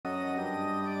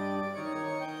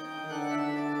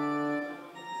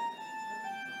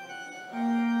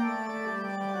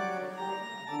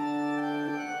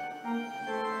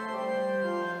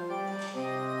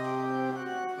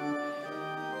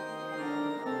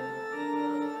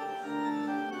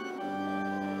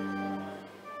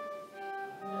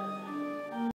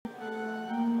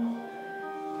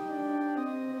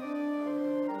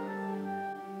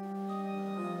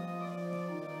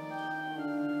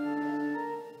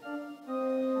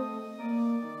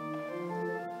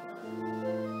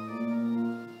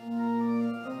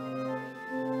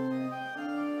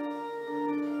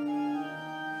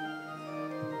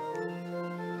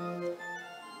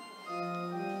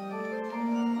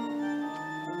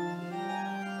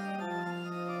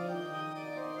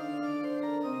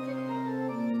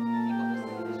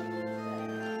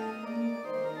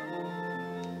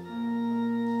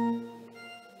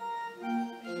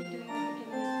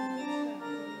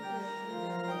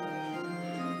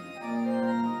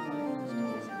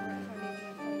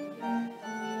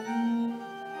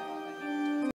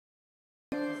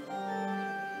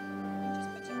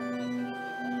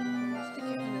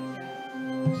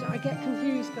get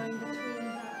confused going between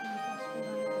that and the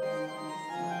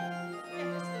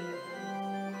gospel language.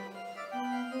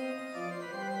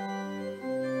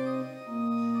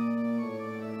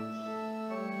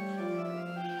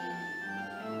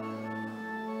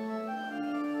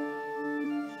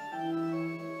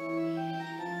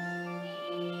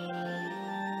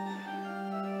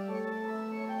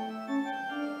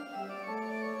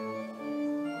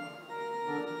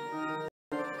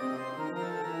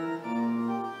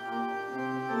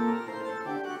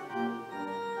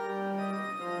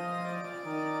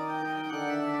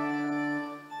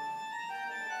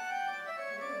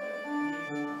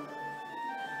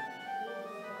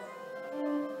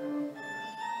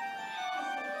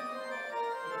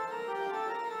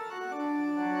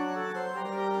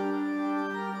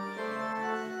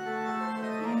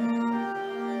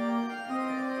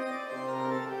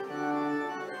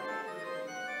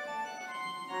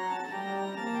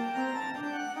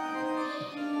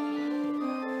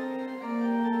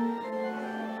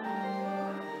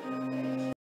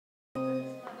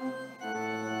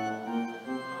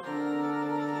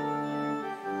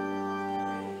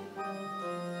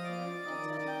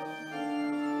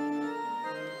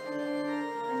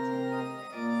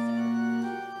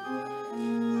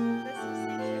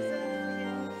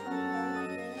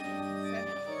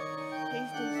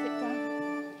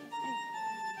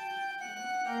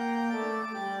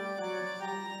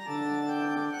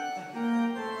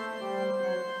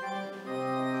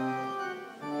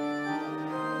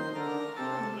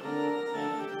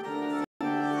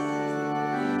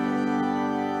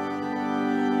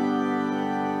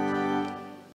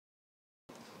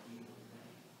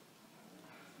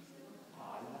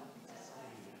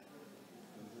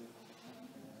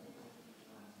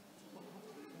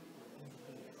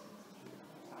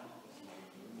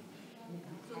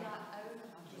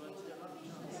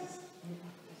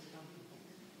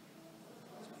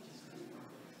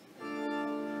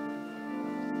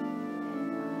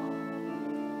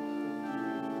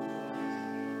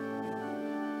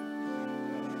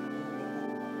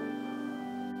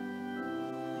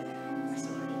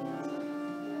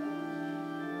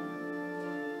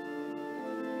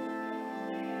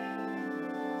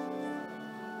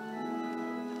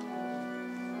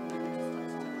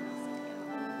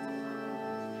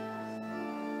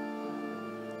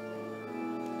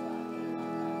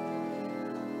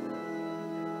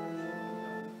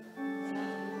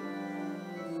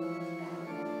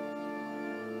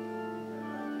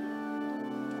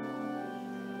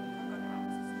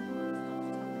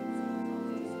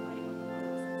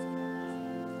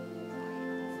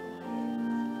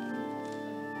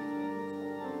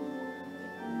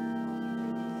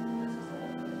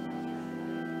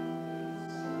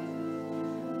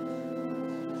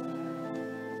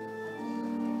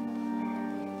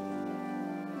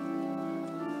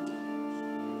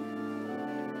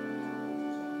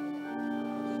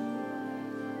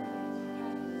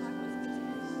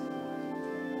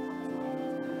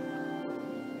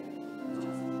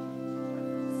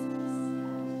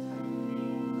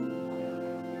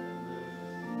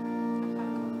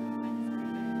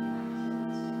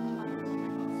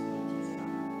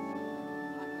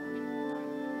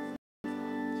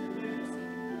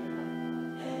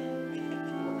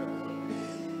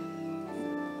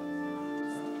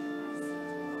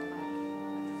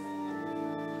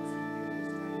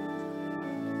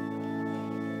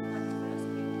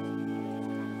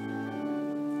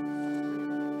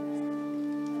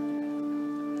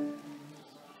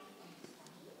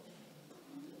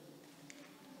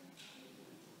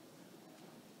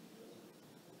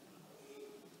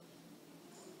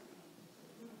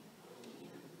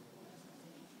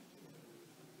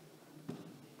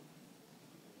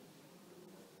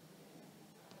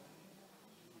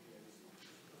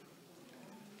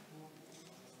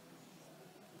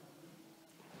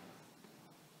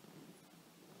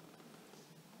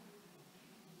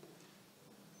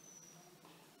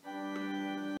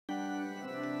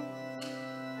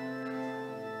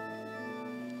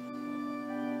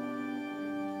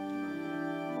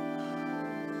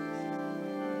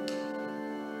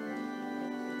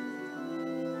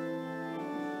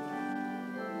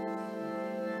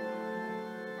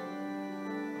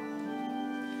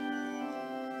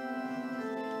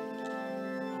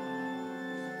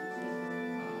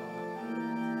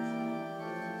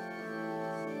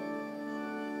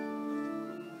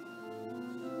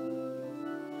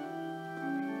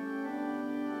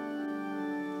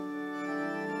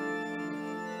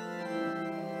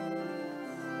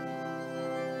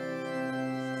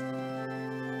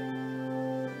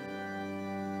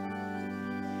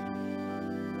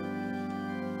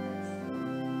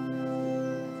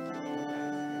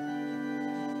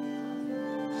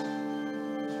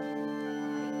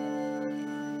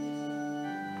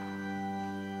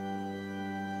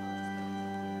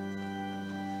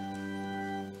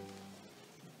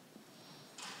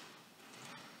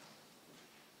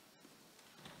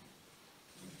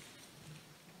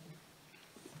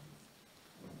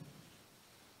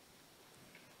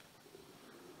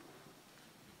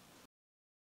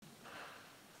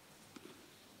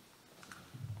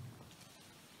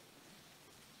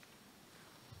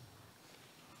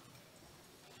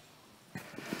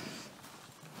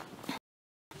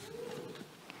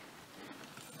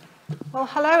 Well,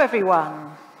 hello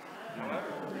everyone.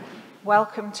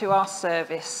 Welcome to our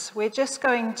service. We're just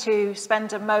going to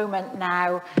spend a moment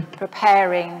now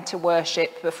preparing to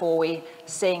worship before we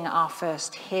sing our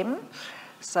first hymn.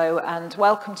 And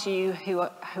welcome to you who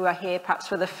are here perhaps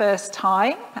for the first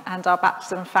time, and our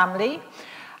baptism family.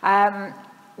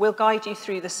 We'll guide you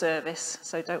through the service,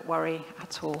 so don't worry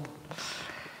at all.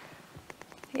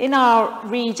 In our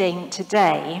reading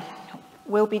today,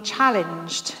 we'll be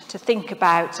challenged to think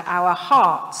about our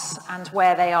hearts and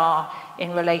where they are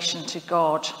in relation to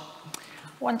God.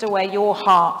 Wonder where your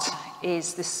heart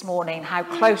is this morning, how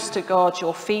close to God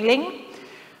you're feeling.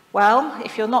 Well,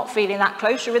 if you're not feeling that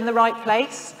close, you're in the right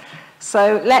place.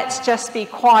 So let's just be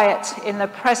quiet in the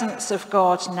presence of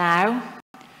God now,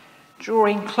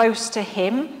 drawing close to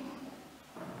him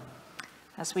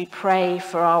as we pray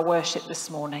for our worship this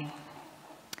morning.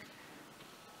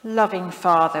 Loving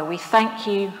Father, we thank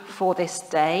you for this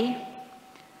day.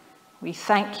 We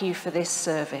thank you for this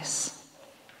service.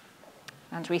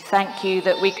 And we thank you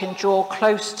that we can draw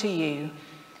close to you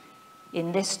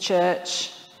in this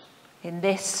church, in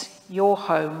this, your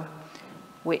home,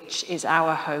 which is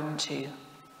our home too.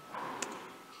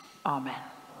 Amen.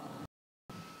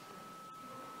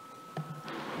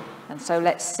 And so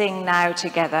let's sing now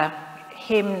together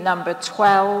hymn number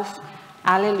 12,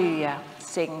 Alleluia,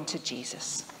 Sing to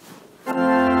Jesus.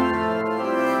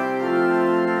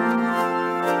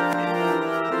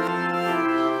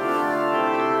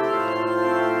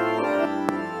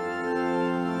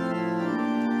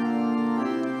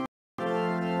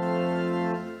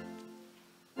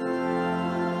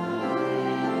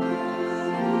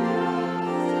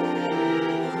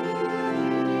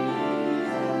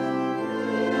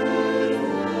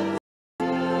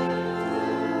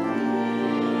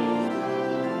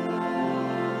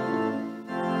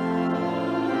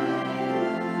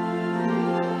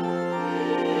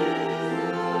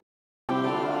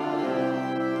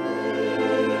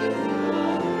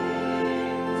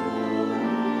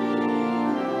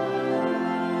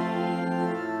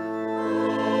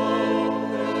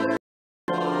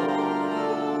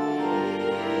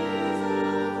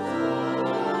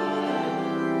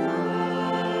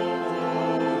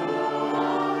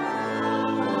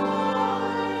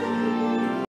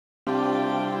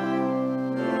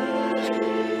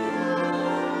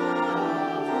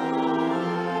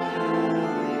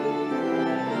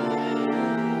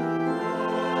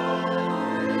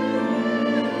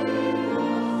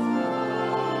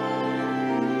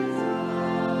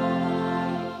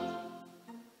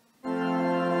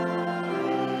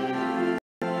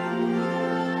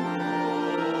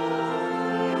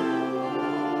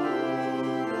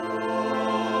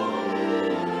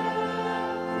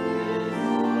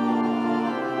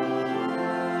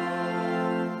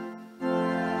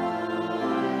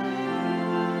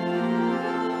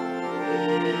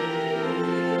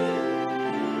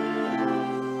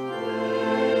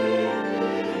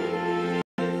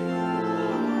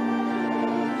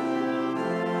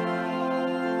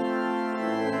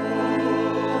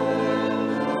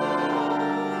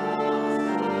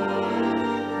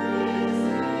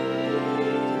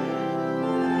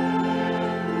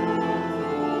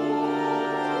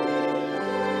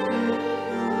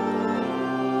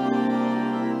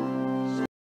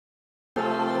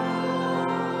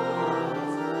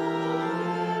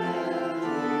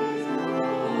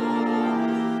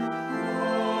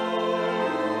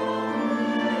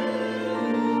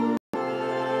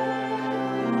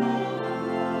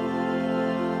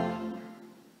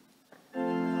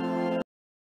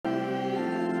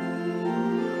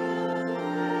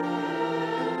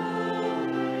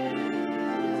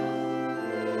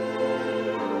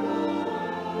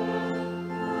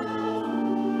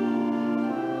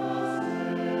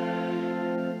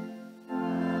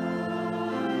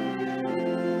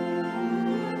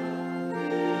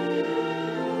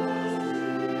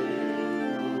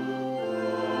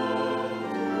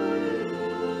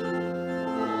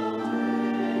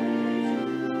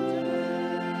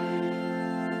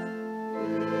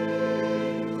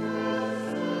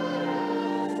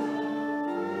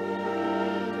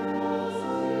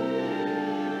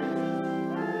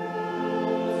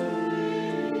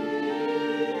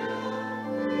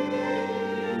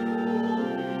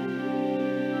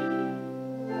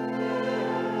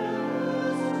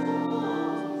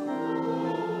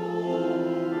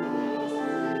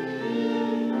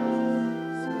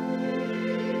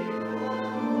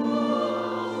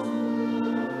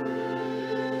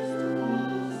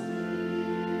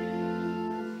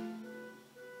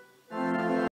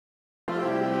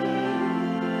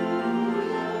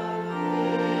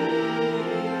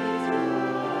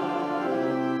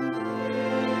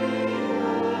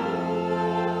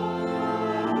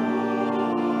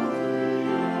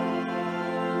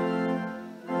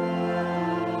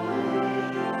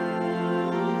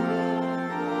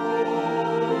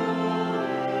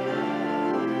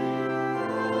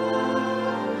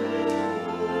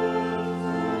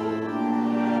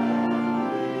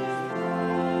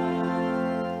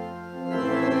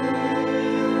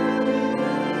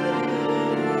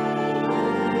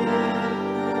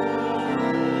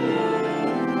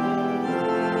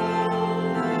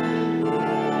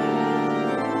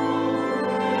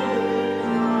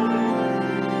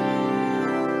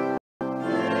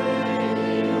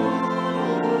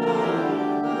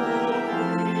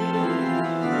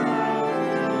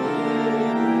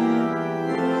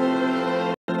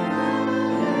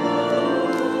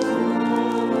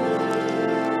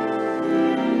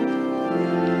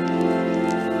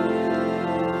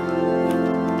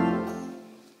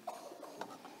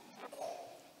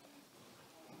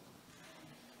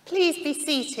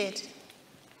 seated.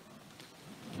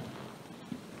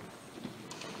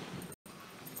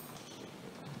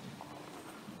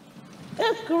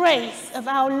 The grace of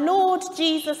our Lord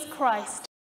Jesus Christ,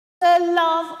 the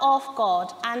love of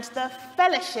God, and the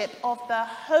fellowship of the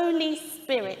Holy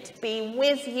Spirit be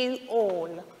with you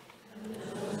all.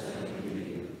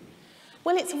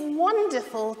 Well, it's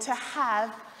wonderful to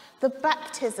have the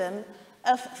baptism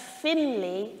of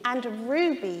Finley and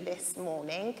Ruby this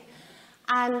morning,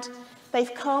 and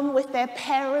they've come with their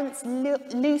parents,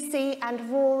 Lucy and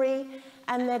Rory,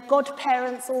 and their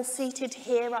godparents all seated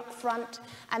here up front,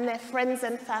 and their friends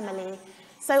and family.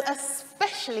 So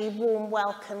especially warm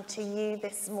welcome to you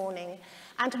this morning,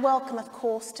 and welcome, of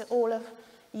course, to all of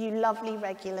you lovely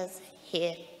regulars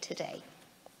here today.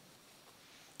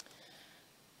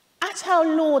 At our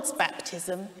Lord's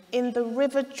baptism in the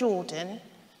River Jordan,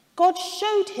 God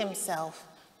showed himself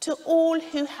to all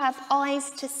who have eyes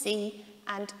to see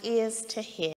and ears to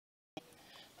hear.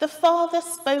 The Father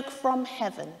spoke from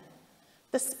heaven.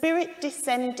 The Spirit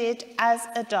descended as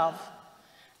a dove,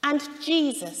 and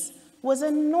Jesus was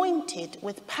anointed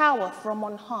with power from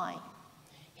on high.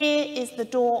 Here is the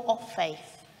door of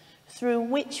faith, through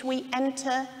which we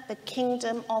enter the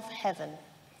kingdom of heaven.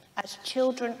 As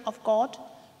children of God,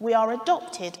 we are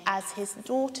adopted as his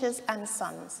daughters and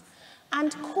sons,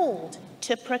 and called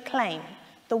to proclaim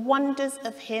the wonders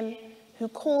of him who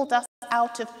called us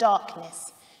out of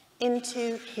darkness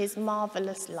into his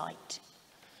marvelous light.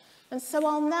 And so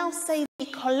I'll now say the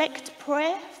collect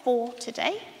prayer for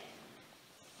today.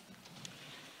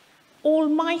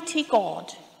 Almighty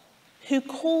God, who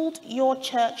called your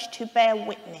church to bear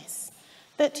witness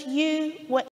that you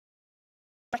were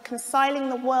reconciling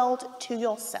the world to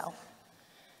yourself,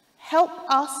 help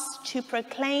us to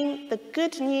proclaim the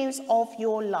good news of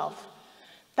your love,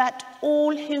 that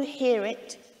all who hear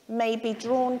it may be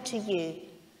drawn to you,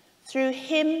 through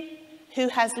him who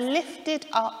has lifted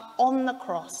up on the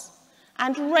cross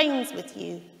and reigns with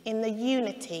you in the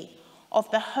unity of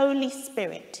the Holy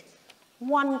Spirit,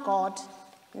 one God,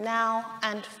 now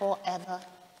and forever.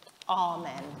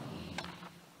 Amen.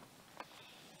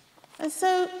 And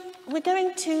so we're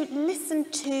going to listen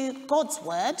to God's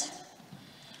word,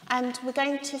 and we're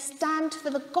going to stand for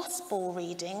the gospel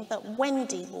reading that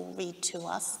Wendy will read to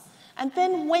us, and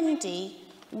then Wendy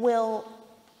will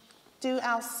do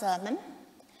our sermon,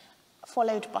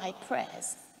 followed by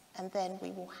prayers, and then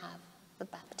we will have the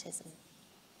baptism.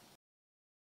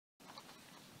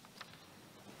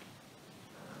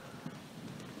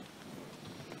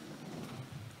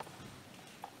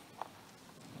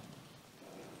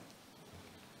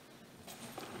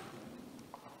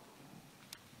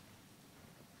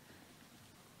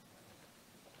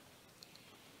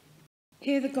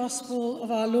 Hear the gospel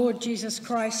of our Lord Jesus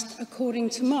Christ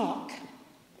according to Mark.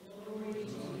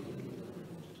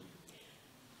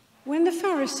 When the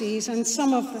Pharisees and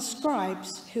some of the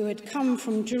scribes who had come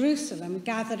from Jerusalem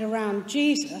gathered around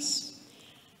Jesus,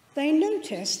 they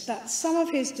noticed that some of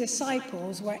his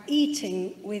disciples were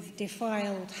eating with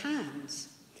defiled hands,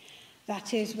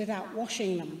 that is, without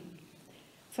washing them.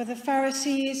 For the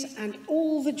Pharisees and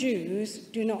all the Jews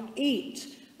do not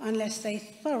eat unless they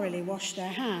thoroughly wash their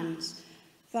hands,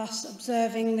 thus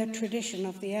observing the tradition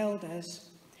of the elders.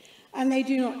 And they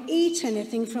do not eat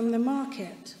anything from the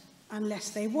market unless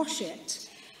they wash it.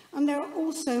 And there are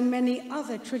also many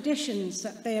other traditions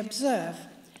that they observe,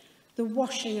 the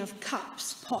washing of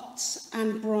cups, pots,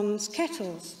 and bronze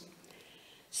kettles.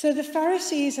 So the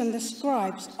Pharisees and the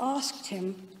scribes asked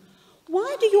him,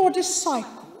 "Why do your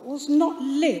disciples not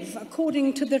live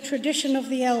according to the tradition of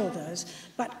the elders,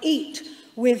 but eat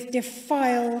with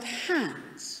defiled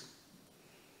hands?"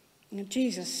 And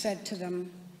Jesus said to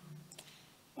them,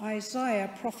 "Isaiah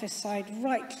prophesied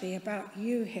rightly about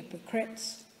you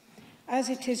hypocrites, as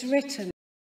it is written,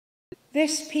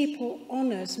 'This people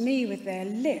honors me with their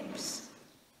lips,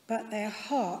 but their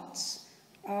hearts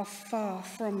are far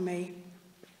from me.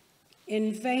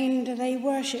 In vain do they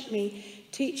worship me,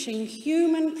 teaching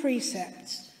human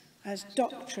precepts as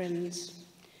doctrines.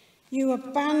 You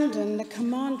abandon the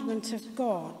commandment of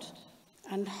God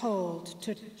and hold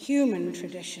to human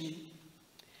tradition.'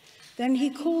 Then he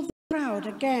called the crowd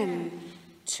again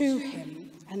to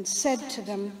him and said to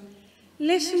them,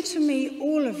 'Listen to me,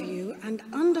 all of you, and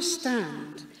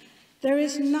understand. There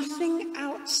is nothing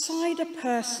outside a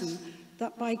person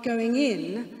that by going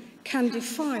in can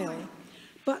defile,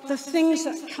 but the things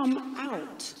that come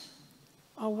out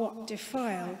are what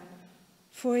defile.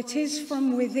 For it is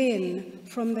from within,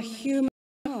 from the human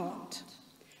heart,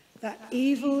 that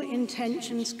evil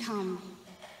intentions come: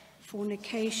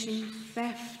 fornication,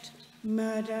 theft,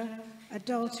 murder,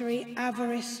 adultery,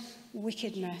 avarice,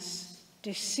 wickedness,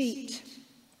 deceit,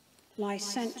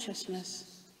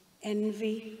 licentiousness,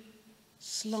 envy,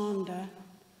 slander,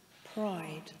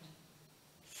 pride,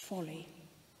 folly.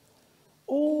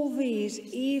 All these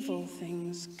evil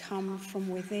things come from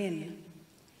within,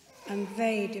 and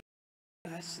they defile a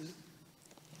person.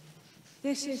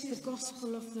 This is the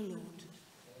gospel of the Lord.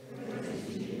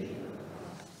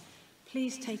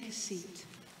 Please take a seat.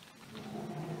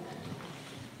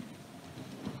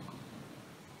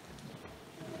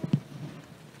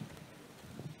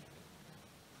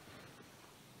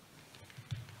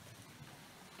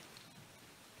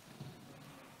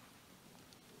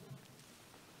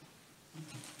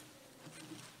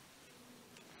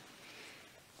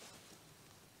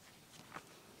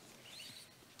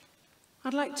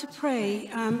 I'd like to pray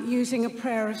using a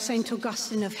prayer of St.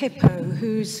 Augustine of Hippo,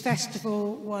 whose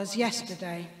festival was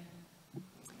yesterday.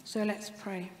 So let's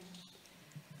pray.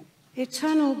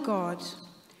 Eternal God,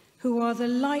 who are the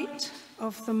light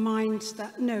of the minds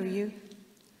that know you,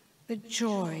 the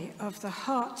joy of the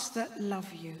hearts that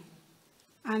love you,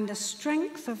 and the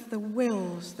strength of the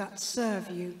wills that serve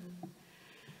you,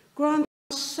 grant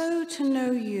us so to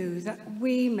know you that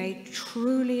we may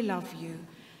truly love you,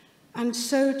 and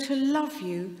so to love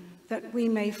you that we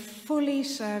may fully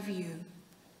serve you,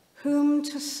 whom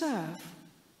to serve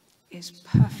is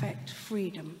perfect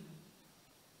freedom.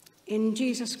 In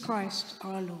Jesus Christ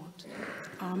our Lord.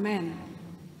 Amen.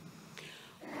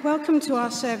 Welcome to our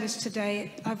service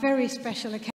today, a very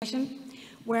special occasion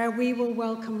where we will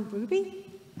welcome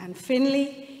Ruby and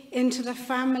Finley into the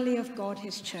family of God,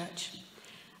 his church.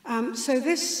 So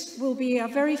this will be a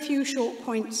very few short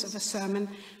points of a sermon,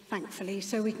 thankfully,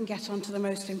 so we can get on to the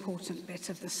most important bit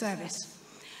of the service.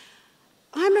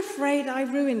 I'm afraid I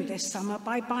ruined this summer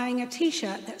by buying a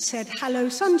t-shirt that said, "Hello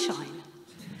Sunshine."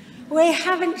 We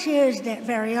haven't used it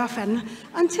very often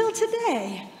until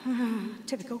today.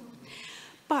 Typical.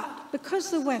 But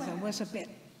because the weather was a bit,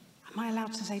 am I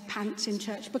allowed to say pants in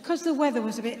church? Because the weather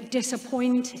was a bit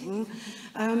disappointing,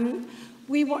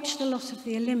 we watched a lot of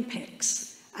the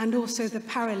Olympics and also the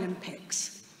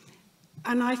Paralympics.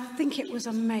 And I think it was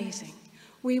amazing.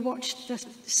 We watched the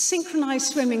synchronized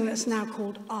swimming that's now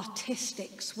called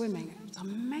artistic swimming. It was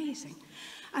amazing.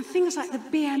 And things like the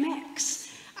BMX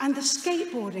and the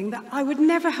skateboarding that I would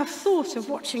never have thought of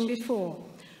watching before.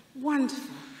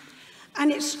 Wonderful.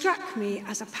 And it struck me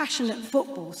as a passionate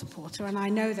football supporter, and I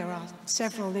know there are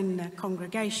several in the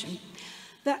congregation,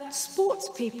 that sports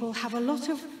people have a lot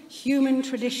of human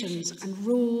traditions and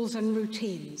rules and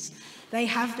routines. They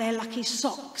have their lucky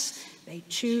socks. They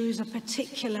choose a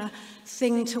particular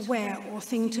thing to wear or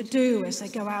thing to do as they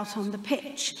go out on the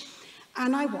pitch.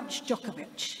 And I watched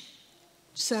Djokovic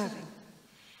serving,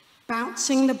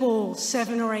 bouncing the ball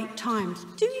 7 or 8 times.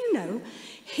 Do you know,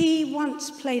 he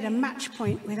once played a match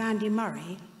point with Andy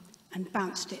Murray and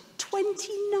bounced it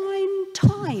 29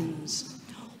 times.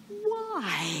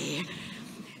 Why?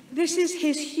 This is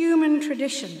his human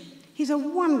tradition. He's a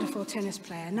wonderful tennis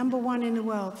player, #1 in the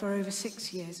world for over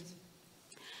 6 years.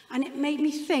 And it made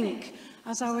me think,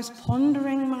 as I was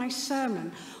pondering my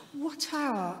sermon, what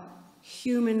our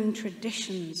human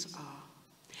traditions are.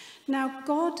 Now,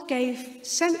 God gave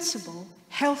sensible,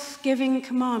 health-giving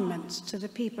commandments to the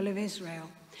people of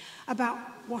Israel about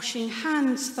washing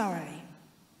hands thoroughly.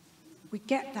 We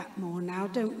get that more now,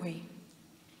 don't we?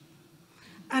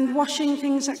 And washing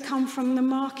things that come from the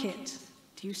market.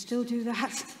 Do you still do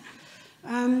that?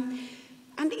 And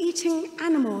eating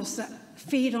animals that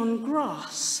feed on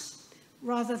grass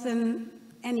rather than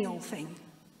any old thing.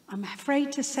 I'm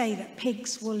afraid to say that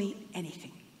pigs will eat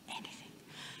anything.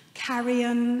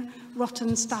 Carrion,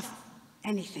 rotten stuff,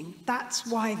 anything. That's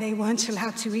why they weren't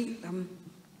allowed to eat them.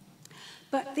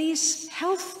 But these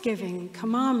health-giving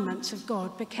commandments of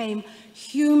God became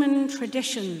human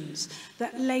traditions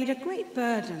that laid a great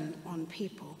burden on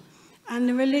people. And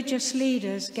the religious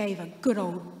leaders gave a good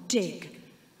old dig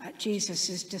at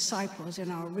Jesus' disciples in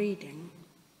our reading.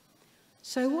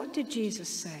 So what did Jesus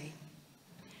say?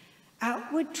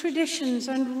 Outward traditions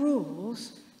and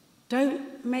rules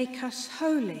don't make us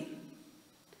holy.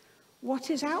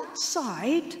 What is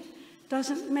outside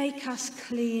doesn't make us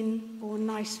clean or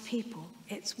nice people.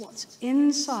 It's what's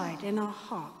inside in our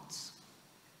hearts.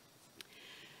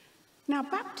 Now,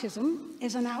 baptism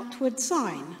is an outward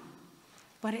sign,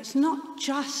 but it's not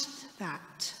just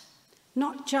that,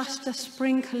 not just a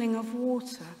sprinkling of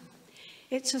water.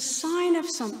 It's a sign of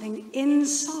something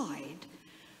inside.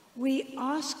 We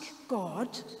ask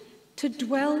God to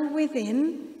dwell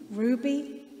within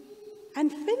Ruby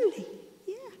and Finley,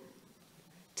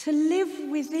 to live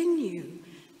within you,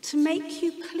 to make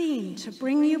you clean, to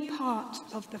bring you part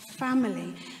of the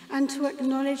family, and to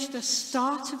acknowledge the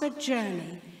start of a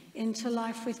journey into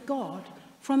life with God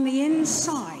from the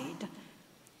inside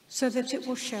so that it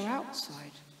will show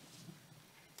outside.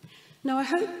 Now, I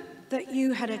hope that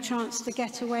you had a chance to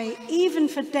get away, even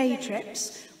for day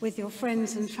trips, with your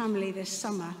friends and family this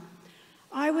summer.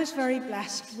 I was very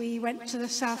blessed. We went to the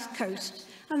south coast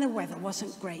and the weather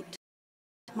wasn't great.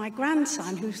 My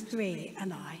grandson, who's 3,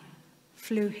 and I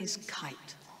flew his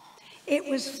kite. It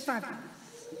was fabulous.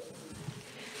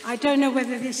 I don't know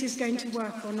whether this is going to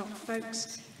work or not,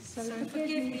 folks, so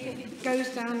forgive me if it goes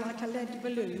down like a lead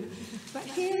balloon. But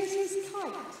here's his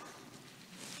kite.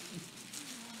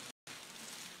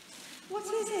 What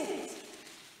is it?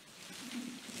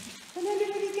 Can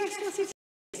anybody guess what it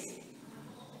is?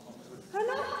 An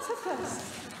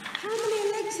octopus. How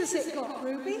many legs has it got,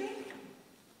 Ruby?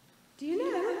 Do you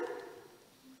know?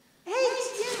 8,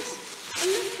 yes. And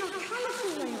look how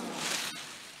colourful they are.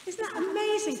 Isn't that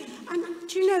amazing? And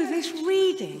do you know, this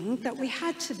reading that we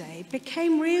had today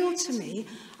became real to me.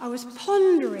 I was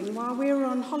pondering while we were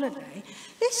on holiday.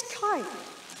 This kite,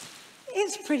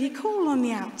 it's pretty cool on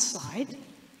the outside,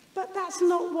 but that's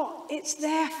not what it's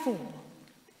there for.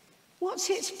 What's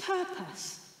its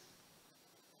purpose?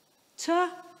 To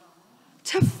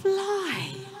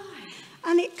fly.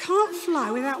 And it can't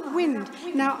fly without wind.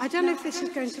 Now, I don't know if this is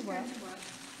going to work,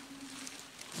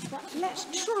 but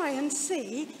let's try and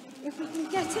see if we can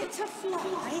get it to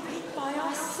fly by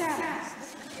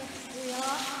ourselves. Here we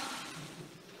are.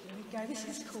 Here we go. This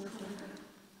is cool. It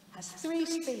has 3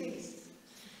 speeds.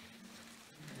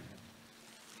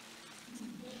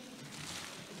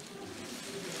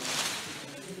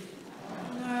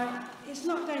 No, it's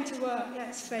not going to work,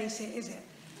 let's face it, is it?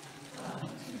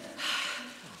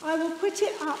 I will put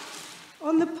it up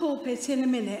on the pulpit in a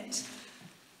minute,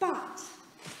 but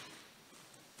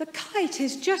the kite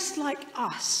is just like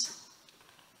us.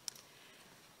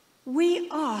 We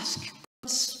ask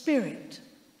God's Spirit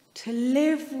to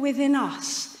live within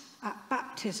us at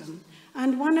baptism,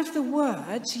 and one of the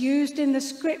words used in the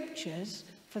scriptures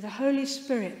for the Holy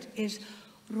Spirit is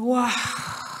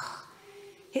ruach.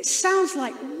 It sounds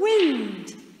like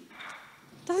wind,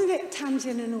 doesn't it,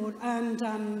 Tamsin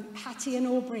and Hattie and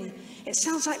Aubrey? It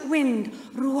sounds like wind,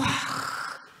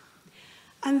 ruach.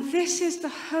 And this is the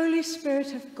Holy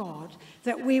Spirit of God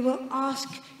that we will ask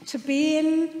to be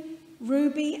in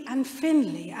Ruby and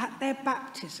Finley at their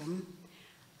baptism,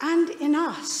 and in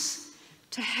us,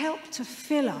 to help to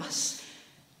fill us,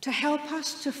 to help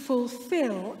us to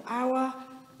fulfill our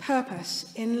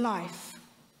purpose in life.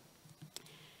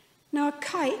 Now, a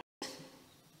kite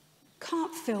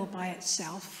can't fill by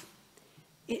itself.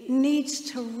 It needs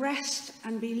to rest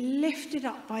and be lifted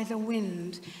up by the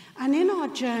wind. And in our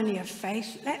journey of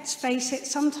faith, let's face it,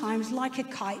 sometimes like a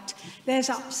kite, there's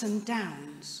ups and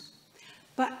downs.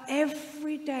 But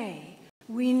every day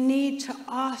we need to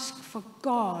ask for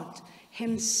God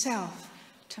Himself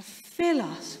to fill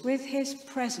us with His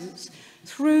presence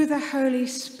through the Holy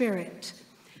Spirit,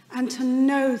 and to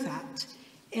know that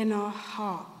in our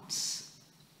hearts.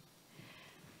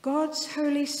 God's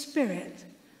Holy Spirit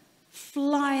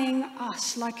flying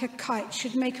us like a kite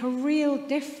should make a real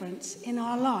difference in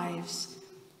our lives.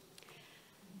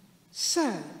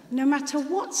 So, no matter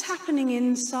what's happening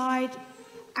inside,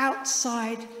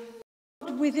 outside,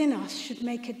 God within us should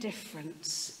make a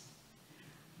difference.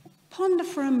 Ponder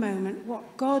for a moment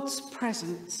what God's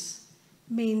presence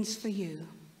means for you.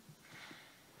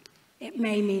 It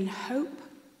may mean hope,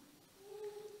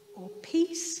 or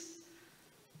peace,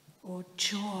 or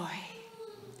joy,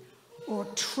 or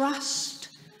trust,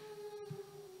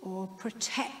 or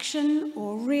protection,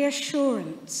 or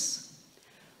reassurance.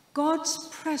 God's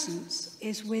presence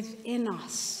is within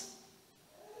us.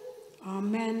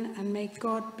 Amen, and may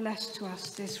God bless to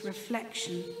us this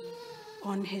reflection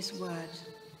on His word.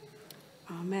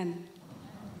 Amen.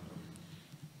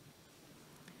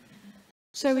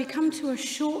 So we come to a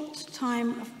short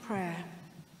time of prayer.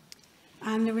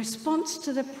 And the response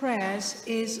to the prayers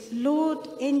is, Lord,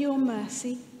 in your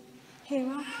mercy, hear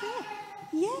our prayer.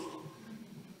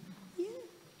 Yeah.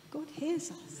 God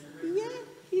hears us. Yeah,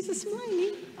 He's a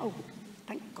smiley. Oh,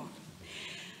 thank God.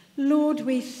 Lord,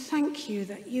 we thank you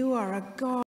that you are a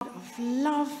God of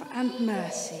love and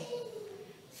mercy.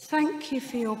 Thank you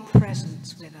for your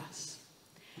presence with us.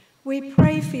 We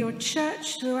pray for your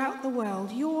church throughout the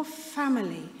world, your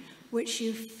family, which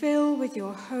you fill with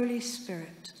your Holy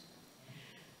Spirit.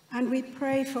 And we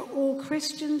pray for all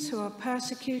Christians who are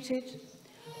persecuted,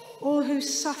 all who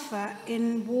suffer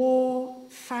in war,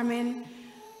 famine,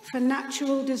 for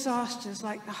natural disasters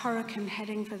like the hurricane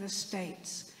heading for the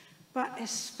States, but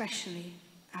especially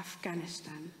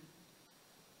Afghanistan.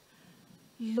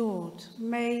 Lord,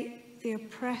 may the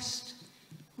oppressed,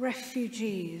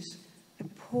 refugees, the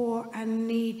poor and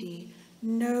needy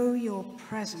know your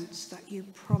presence that you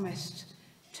promised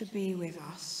to be with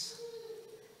us.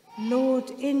 Lord,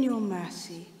 in your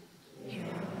mercy, hear our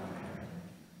prayer.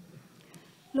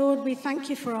 Lord, we thank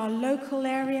you for our local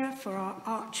area, for our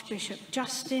Archbishop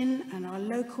Justin and our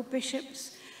local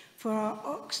bishops, for our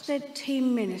Oxted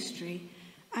team ministry,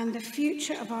 and the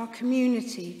future of our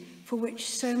community, for which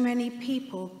so many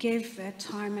people give their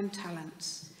time and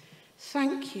talents.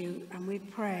 Thank you, and we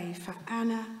pray for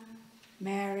Anna,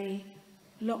 Mary,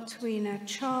 Lotwina,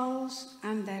 Charles,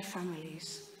 and their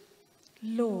families.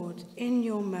 Lord, in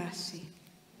your mercy.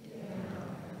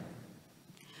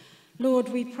 Lord,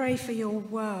 we pray for your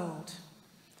world,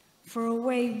 for a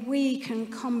way we can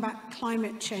combat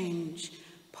climate change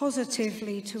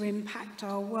positively to impact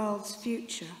our world's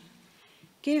future.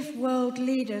 Give world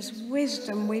leaders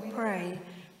wisdom, we pray,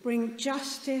 bring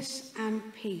justice and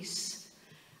peace.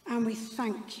 And we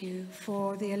thank you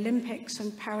for the Olympics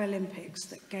and Paralympics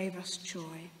that gave us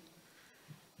joy.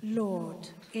 Lord,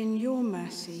 in your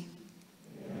mercy.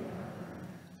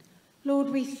 Lord,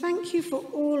 we thank you for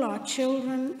all our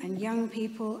children and young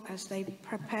people as they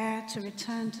prepare to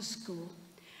return to school.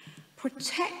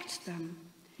 Protect them.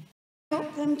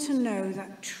 Help them to know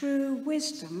that true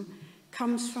wisdom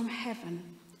comes from heaven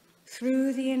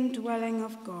through the indwelling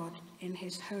of God in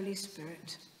his Holy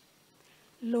Spirit.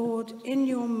 Lord, in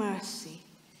your mercy.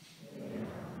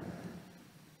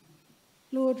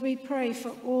 Lord, we pray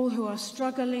for all who are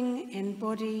struggling in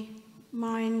body,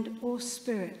 mind, or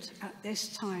spirit at this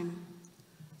time,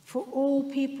 for all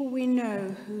people we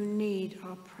know who need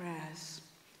our prayers.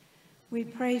 We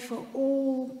pray for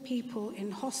all people in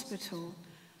hospital,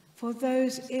 for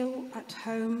those ill at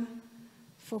home,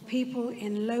 for people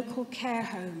in local care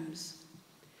homes.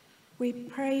 We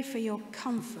pray for your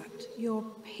comfort, your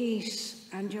peace,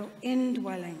 and your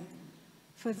indwelling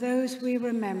for those we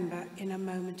remember in a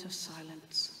moment of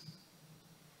silence.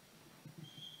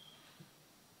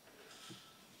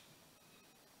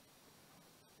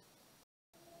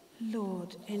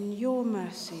 Lord, in your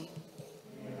mercy.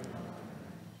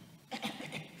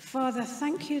 Father,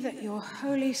 thank you that your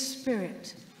Holy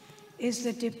Spirit is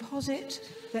the deposit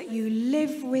that you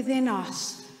live within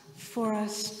us for a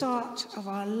start of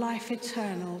our life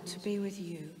eternal to be with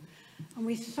you. And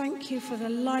we thank you for the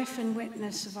life and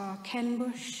witness of our Ken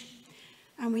Bush,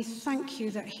 and we thank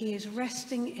you that he is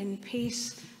resting in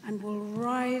peace and will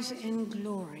rise in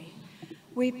glory.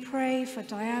 We pray for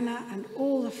Diana and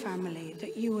all the family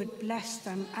that you would bless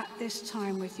them at this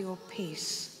time with your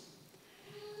peace.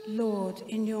 Lord,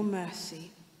 in your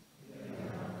mercy.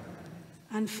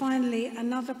 And finally,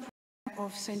 another prayer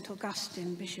of St.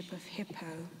 Augustine, Bishop of Hippo.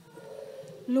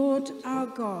 Lord our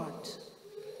God,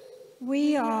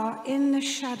 we are in the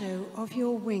shadow of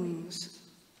your wings.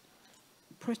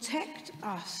 Protect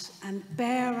us and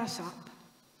bear us up.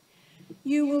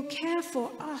 You will care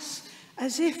for us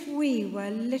as if we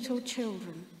were little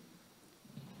children,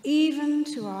 even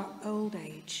to our old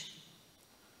age.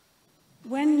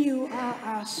 When you are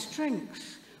our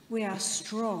strength, we are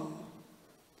strong.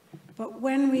 But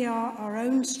when we are our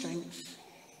own strength,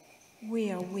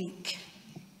 we are weak.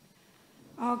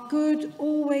 Our good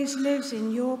always lives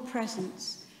in your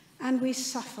presence, and we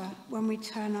suffer when we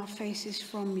turn our faces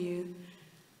from you.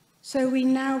 So we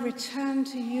now return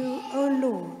to you, O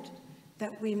Lord,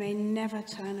 that we may never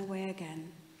turn away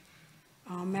again.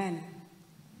 Amen.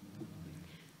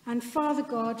 And Father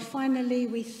God, finally,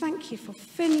 we thank you for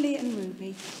Finley and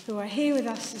Ruby, who are here with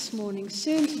us this morning,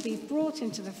 soon to be brought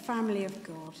into the family of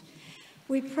God.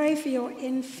 We pray for your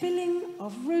infilling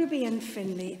of Ruby and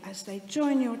Finley as they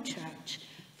join your church,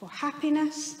 for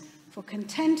happiness, for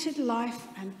contented life,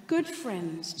 and good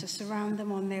friends to surround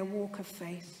them on their walk of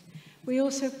faith. We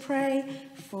also pray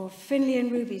for Finley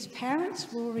and Ruby's parents,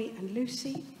 Rory and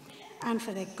Lucy, and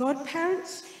for their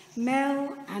godparents,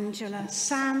 Mel, Angela,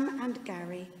 Sam, and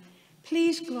Gary.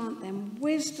 Please grant them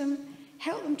wisdom,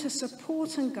 help them to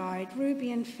support and guide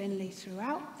Ruby and Finley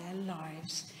throughout their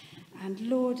lives. And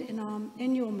Lord,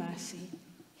 in your mercy,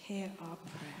 hear our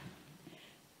prayer.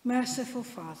 Merciful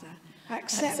Father,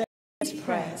 accept these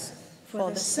prayers for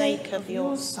the sake of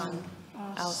your Son,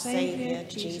 our Saviour,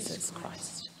 Jesus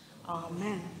Christ.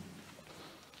 Amen.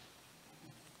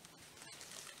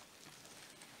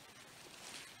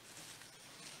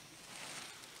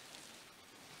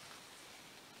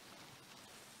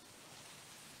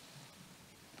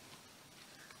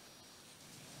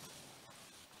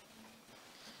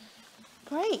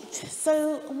 Great.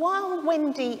 So while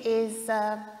Wendy is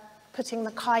putting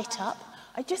the kite up,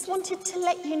 I just wanted to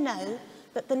let you know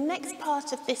that the next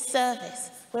part of this service,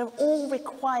 we're all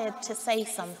required to say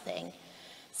something.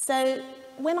 So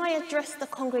when I address the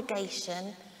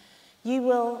congregation, you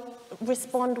will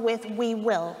respond with "we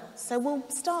will." So we'll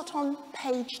start on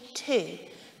page 2.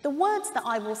 The words that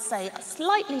I will say are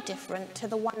slightly different to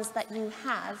the ones that you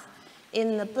have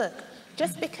in the book.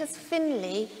 Just because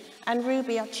Finley and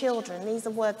Ruby are children, these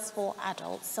are words for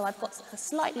adults, so I've got a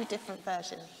slightly different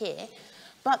version here,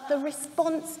 but the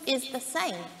response is the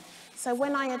same. So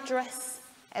when I address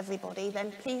everybody,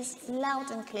 then please,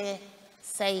 loud and clear,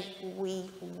 say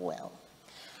 "we will."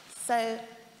 So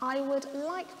I would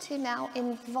like to now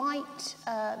invite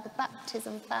the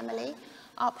baptism family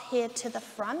up here to the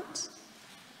front,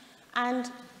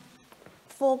 and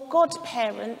for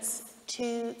godparents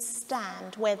to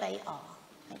stand where they are.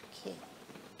 Thank you.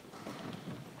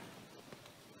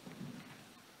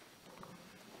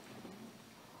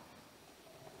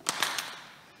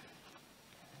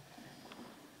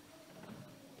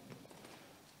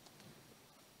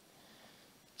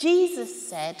 Jesus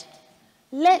said,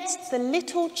 "Let the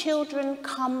little children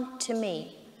come to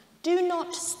me. Do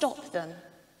not stop them."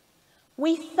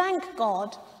 We thank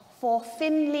God for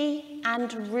Finley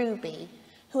and Ruby,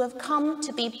 who have come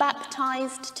to be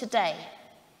baptized today.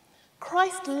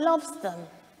 Christ loves them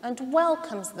and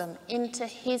welcomes them into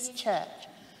his church.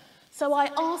 So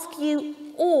I ask you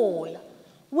all,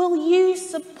 will you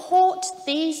support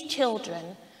these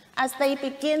children as they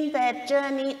begin their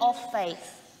journey of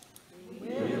faith?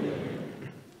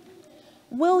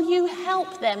 Will you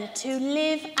help them to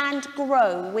live and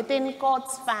grow within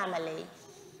God's family?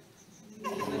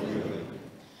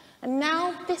 And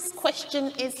now this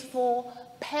question is for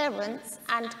parents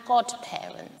and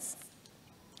godparents.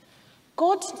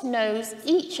 God knows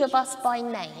each of us by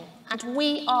name, and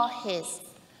we are his.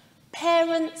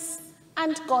 Parents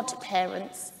and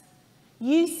godparents,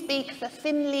 you speak for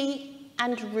Finley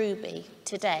and Ruby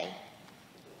today.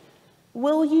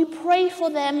 Will you pray for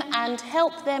them and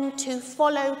help them to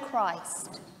follow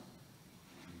Christ?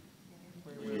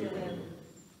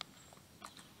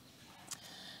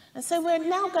 And so we're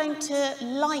now going to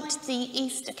light the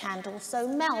Easter candle. So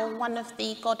Mel, one of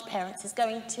the godparents, is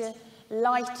going to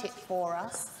light it for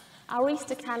us. Our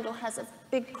Easter candle has a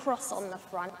big cross on the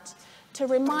front to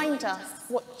remind us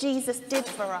what Jesus did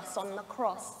for us on the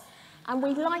cross. And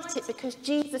we light it because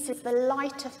Jesus is the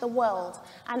light of the world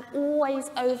and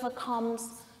always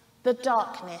overcomes the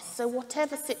darkness. So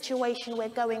whatever situation we're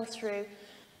going through,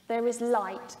 there is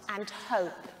light and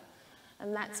hope.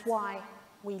 And that's why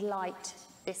we light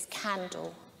this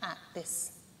candle at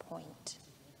this point.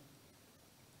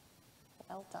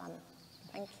 Well done.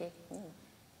 Thank you.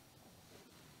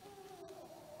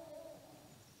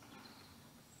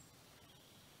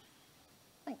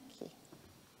 Thank you.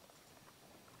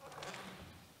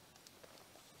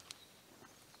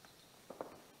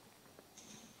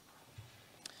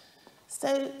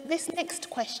 So this next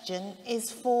question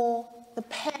is for the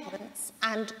parents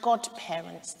and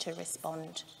godparents to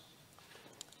respond.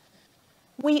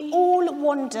 We all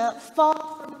wander far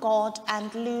from God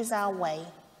and lose our way.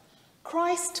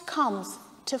 Christ comes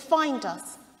to find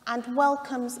us and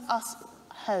welcomes us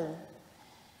home.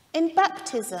 In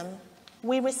baptism,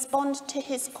 we respond to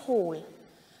his call.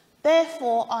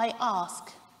 Therefore, I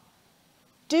ask,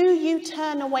 do you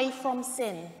turn away from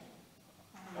sin?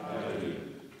 I do.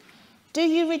 Do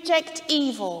you reject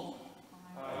evil?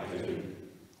 I do.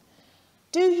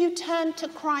 Do you turn to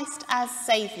Christ as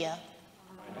Saviour?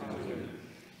 I do.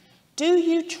 Do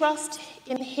you trust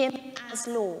in him as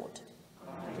Lord?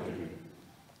 I do.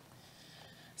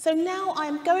 So now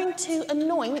I'm going to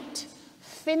anoint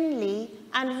Finley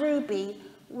and Ruby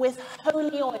with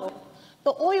holy oil.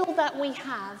 The oil that we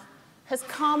have has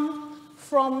come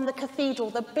from the cathedral.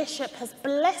 The bishop has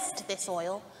blessed this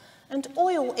oil, and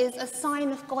oil is a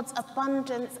sign of God's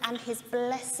abundance and his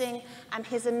blessing and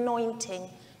his anointing.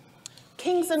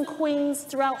 Kings and queens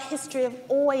throughout history have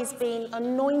always been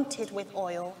anointed with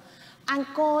oil, and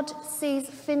God sees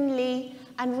Finley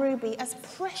and Ruby as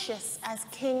precious as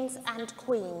kings and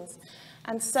queens.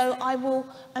 And so I will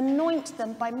anoint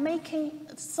them by making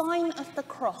a sign of the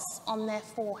cross on their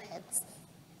foreheads.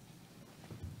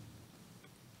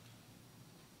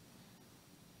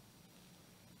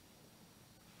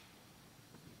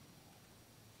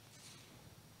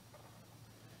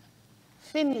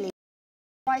 Finley,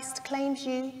 Christ claims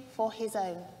you for his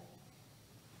own.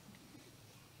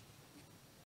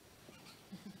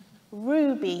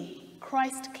 Ruby,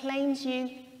 Christ claims you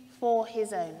for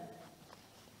his own.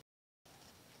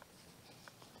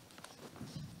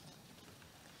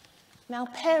 Now,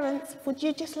 parents, would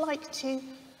you just like to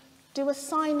do a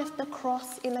sign of the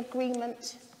cross in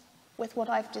agreement with what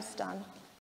I've just done?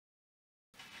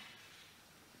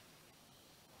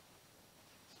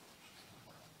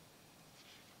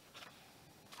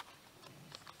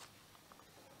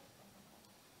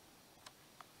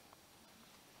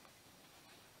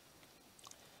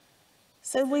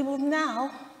 So we will now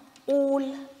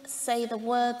all say the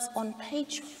words on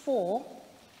page 4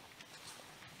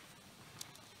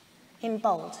 in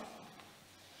bold.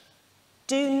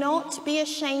 Do not be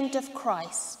ashamed of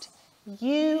Christ.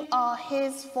 You are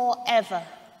his forever.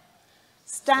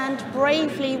 Stand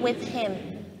bravely with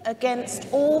him against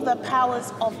all the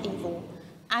powers of evil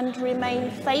and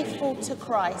remain faithful to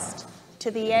Christ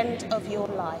to the end of your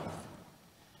life.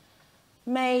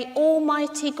 May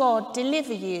Almighty God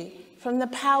deliver you from the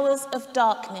powers of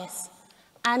darkness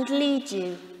and lead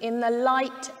you in the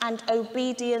light and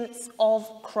obedience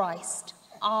of Christ.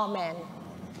 Amen.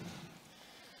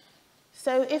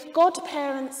 So if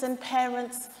godparents and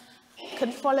parents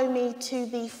can follow me to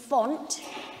the font,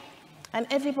 and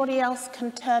everybody else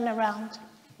can turn around,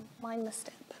 mind the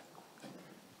step.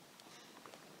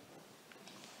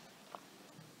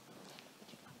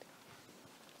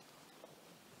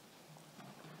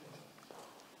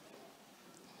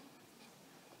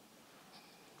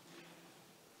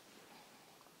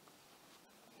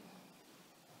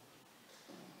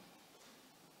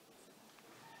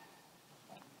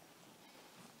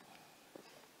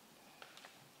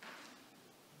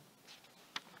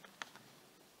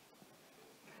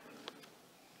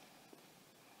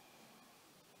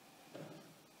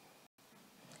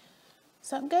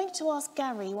 So I'm going to ask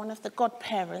Gary, one of the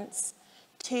godparents,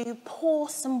 to pour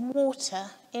some water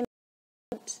in.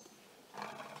 It's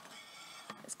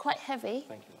quite heavy.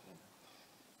 Thank you.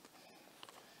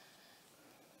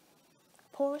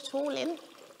 Pour it all in.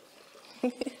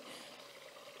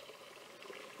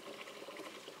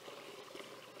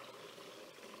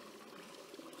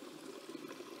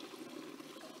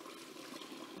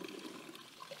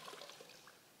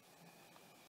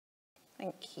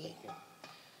 Thank you.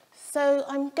 So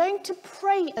I'm going to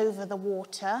pray over the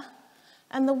water,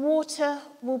 and the water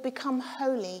will become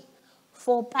holy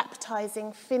for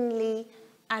baptizing Finley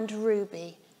and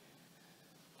Ruby.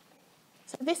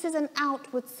 So this is an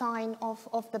outward sign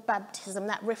of the baptism,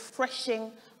 that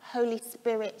refreshing Holy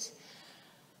Spirit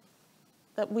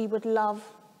that we would love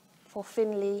for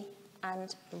Finley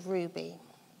and Ruby.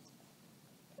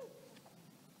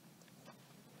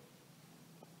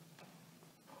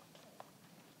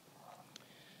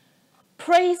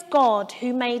 Praise God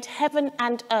who made heaven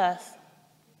and earth.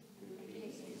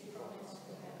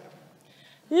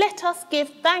 Let us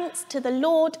give thanks to the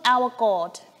Lord our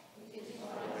God.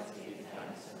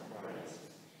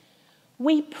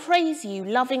 We praise you,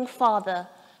 loving Father,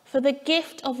 for the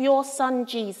gift of your Son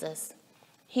Jesus.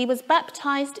 He was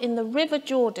baptized in the river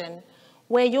Jordan,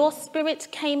 where your Spirit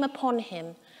came upon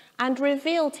him and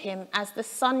revealed him as the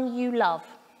Son you love.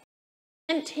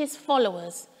 He sent his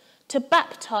followers to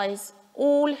baptize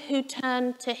all who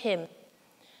turn to him.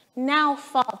 Now,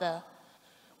 Father,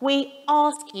 we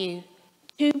ask you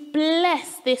to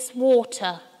bless this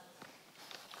water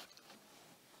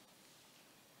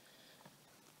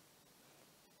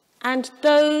and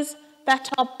those that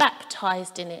are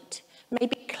baptized in it may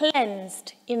be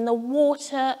cleansed in the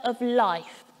water of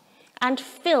life and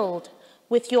filled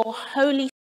with your Holy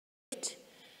Spirit.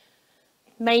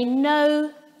 May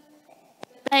know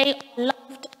they are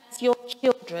loved as your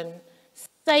children,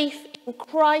 safe in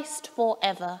Christ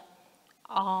forever.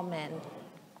 Amen.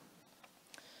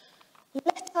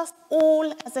 Let us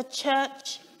all as a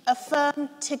church affirm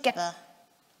together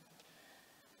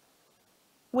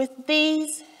with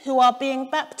these who are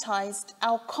being baptized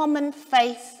our common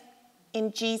faith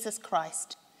in Jesus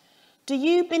Christ. Do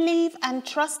you believe and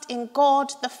trust in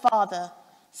God the Father,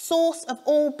 source of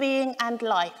all being and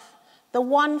life, the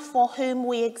one for whom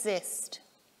we exist?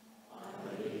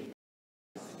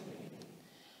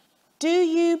 Do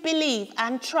you believe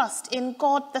and trust in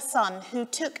God the Son, who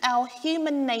took our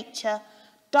human nature,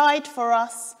 died for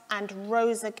us, and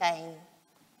rose again?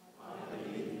 I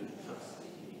believe and trust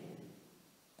in you.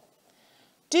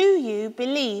 Do you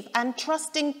believe and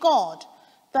trust in God,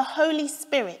 the Holy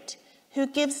Spirit, who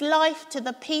gives life to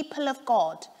the people of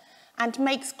God and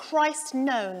makes Christ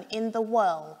known in the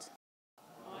world?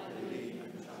 I believe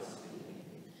and trust in you.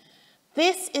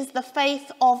 This is the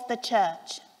faith of the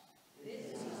Church.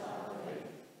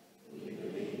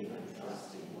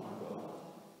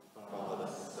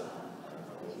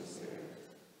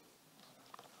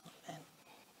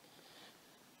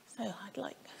 So I'd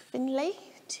like Finley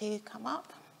to come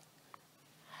up.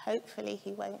 Hopefully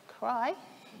he won't cry.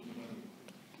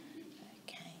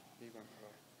 Okay.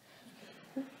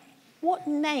 What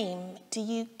name do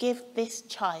you give this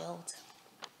child?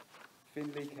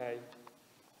 Finley K.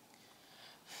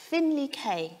 Finley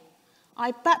K.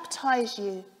 I baptize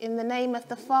you in the name of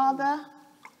the Father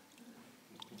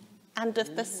and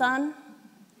of the Son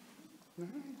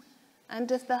and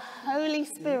of the Holy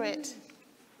Spirit.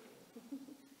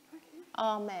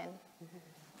 Amen.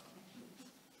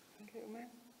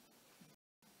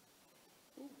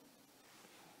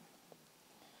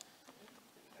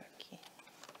 Okay.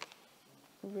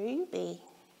 Ruby.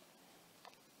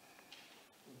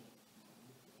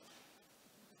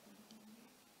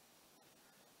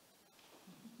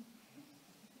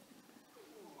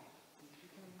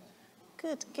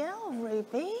 Good girl,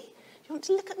 Ruby. You want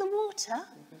to look at the water?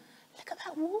 Look at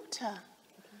that water.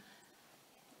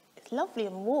 It's lovely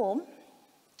and warm.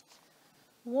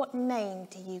 What name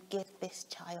do you give this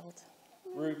child?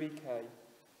 Ruby K.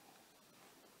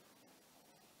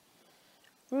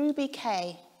 Ruby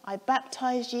K, I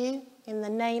baptize you in the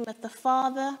name of the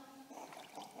Father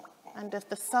and of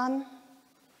the Son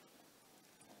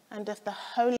and of the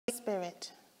Holy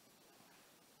Spirit.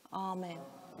 Amen.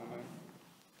 Amen.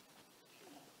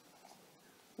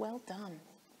 Well done.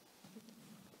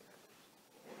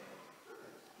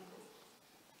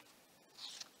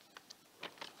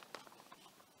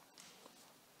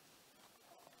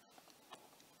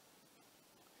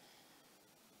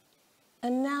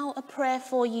 And now a prayer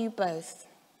for you both.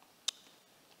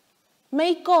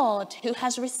 May God, who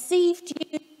has received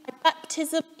you by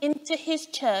baptism into his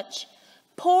church,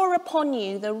 pour upon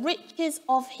you the riches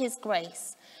of his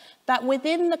grace, that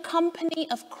within the company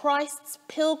of Christ's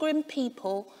pilgrim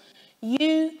people,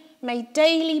 you may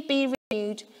daily be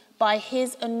renewed by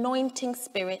his anointing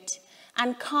spirit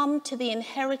and come to the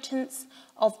inheritance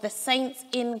of the saints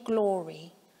in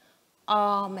glory.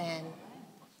 Amen.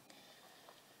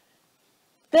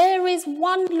 There is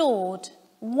one Lord,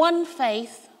 one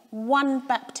faith, one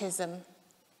baptism.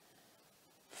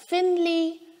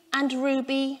 Finley and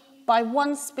Ruby, by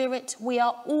one Spirit, we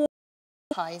are all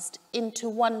baptized into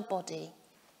one body.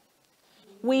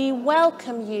 We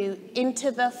welcome you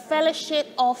into the fellowship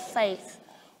of faith.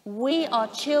 We are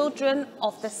children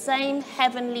of the same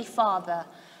Heavenly Father,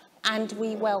 and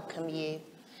we welcome you.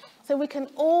 So we can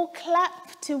all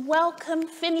clap to welcome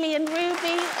Finley and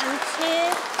Ruby and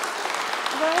cheer.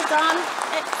 Well done,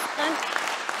 excellent.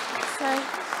 So,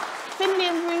 Finley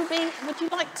and Ruby, would you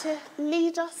like to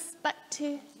lead us back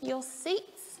to your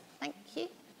seats? Thank you.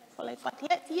 Followed by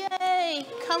Colette. Yay!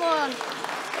 Come on,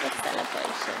 for the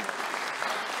celebration.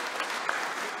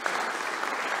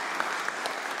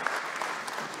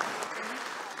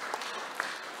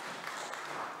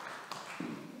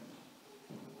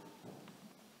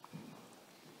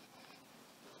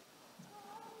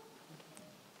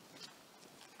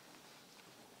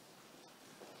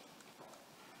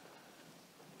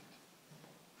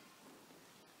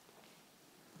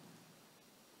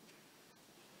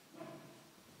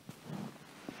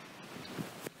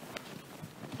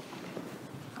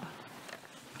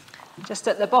 Just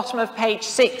at the bottom of page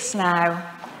 6 now,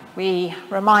 we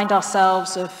remind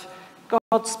ourselves of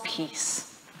God's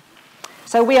peace.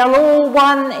 So we are all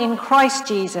one in Christ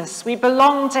Jesus. We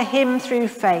belong to him through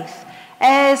faith,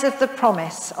 heirs of the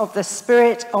promise of the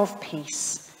Spirit of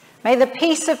peace. May the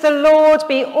peace of the Lord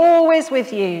be always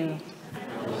with you.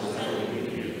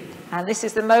 And this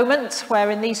is the moment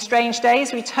where in these strange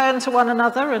days we turn to one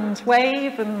another and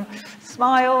wave and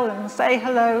smile and say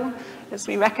hello as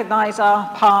we recognise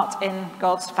our part in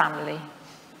God's family.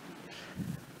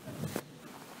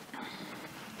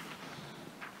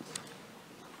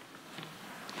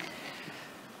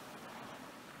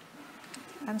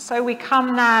 And so we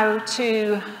come now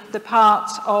to the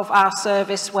part of our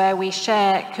service where we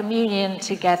share communion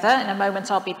together. In a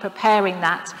moment I'll be preparing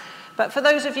that. But for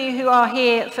those of you who are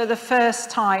here for the first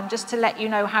time, just to let you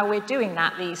know how we're doing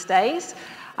that these days.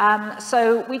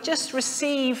 So we just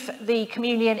receive the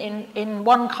communion in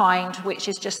one kind, which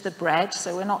is just the bread.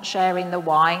 So we're not sharing the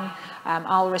wine.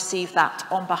 I'll receive that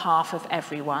on behalf of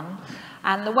everyone.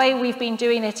 And the way we've been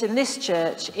doing it in this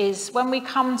church is when we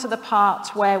come to the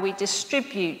part where we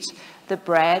distribute the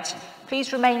bread,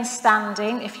 please remain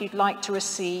standing if you'd like to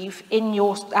receive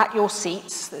at your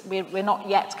seats. We're not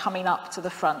yet coming up to the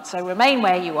front, so remain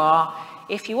where you are.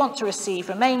 If you want to receive,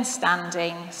 remain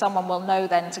standing. Someone will know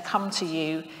then to come to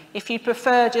you. If you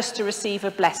prefer just to receive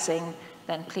a blessing,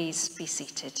 then please be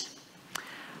seated.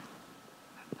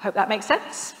 Hope that makes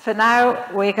sense. For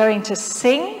now, we're going to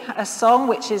sing a song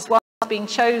which is one that's been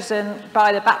chosen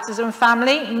by the baptism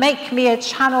family. Make me a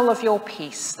channel of your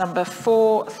peace, number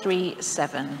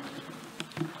 437.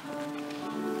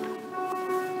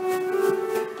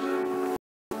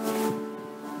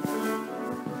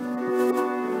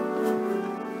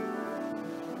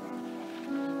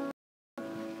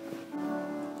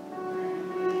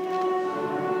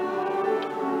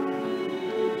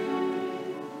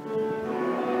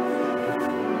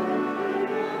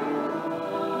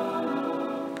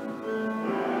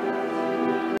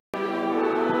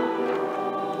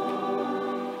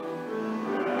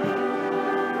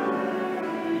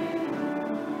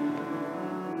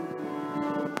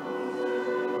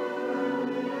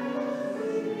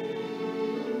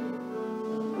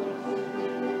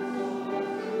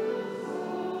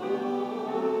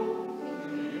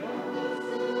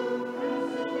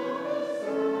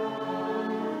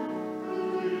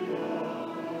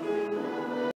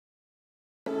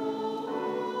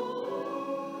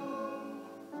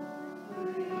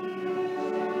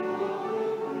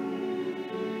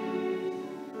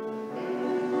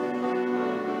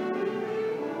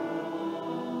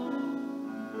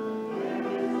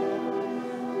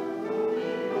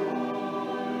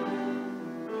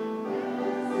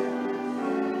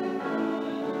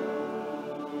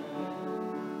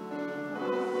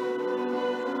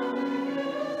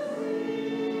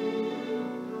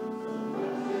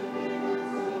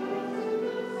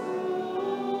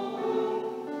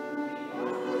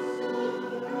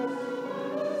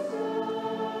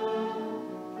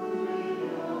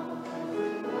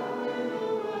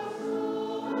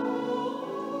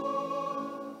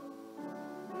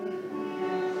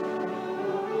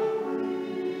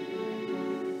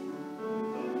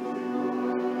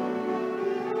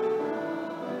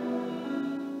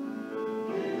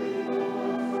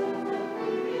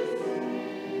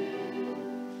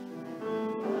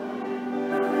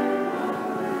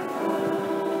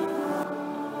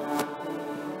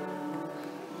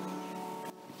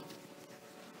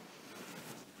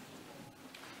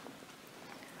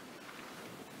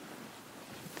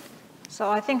 So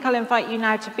I think I'll invite you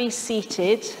now to be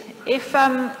seated. If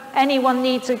anyone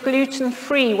needs a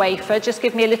gluten-free wafer, just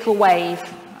give me a little wave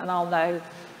and I'll know.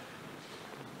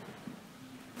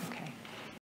 Okay.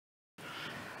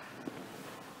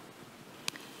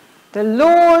 The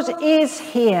Lord is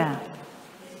here.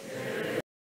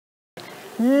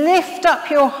 Lift up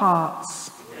your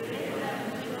hearts.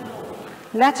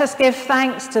 Let us give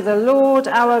thanks to the Lord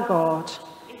our God.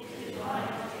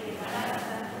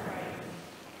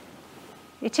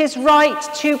 It is right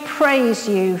to praise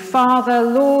you, Father,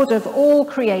 Lord of all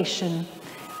creation.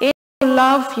 In your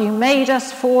love you made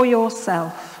us for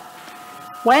yourself.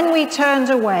 When we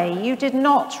turned away, you did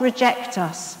not reject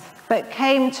us, but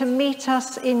came to meet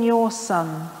us in your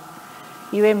Son.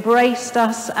 You embraced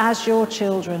us as your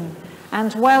children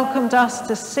and welcomed us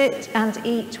to sit and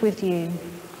eat with you.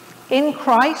 In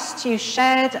Christ you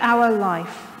shared our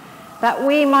life, that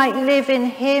we might live in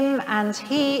him and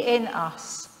he in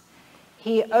us.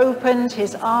 He opened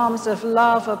his arms of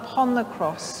love upon the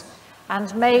cross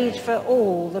and made for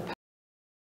all the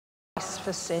price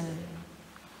for sin.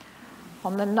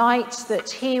 On the night that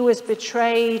he was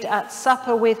betrayed at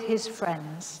supper with his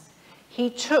friends, he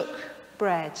took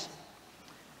bread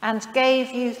and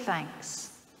gave you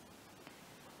thanks.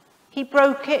 He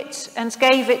broke it and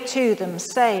gave it to them,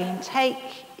 saying,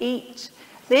 "Take, eat.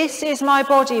 This is my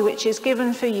body which is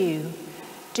given for you.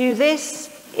 Do this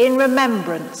in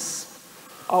remembrance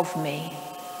of me."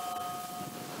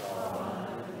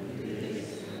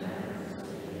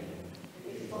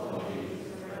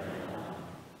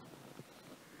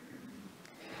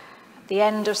 At the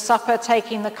end of supper,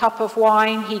 taking the cup of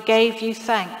wine, he gave you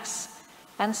thanks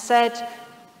and said,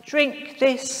 "Drink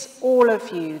this, all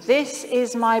of you. This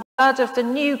is my blood of the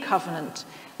new covenant,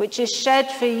 which is shed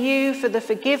for you for the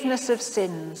forgiveness of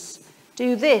sins.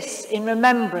 Do this in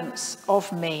remembrance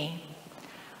of me."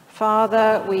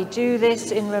 Father, we do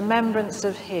this in remembrance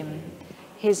of him.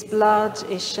 His blood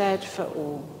is shed for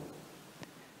all.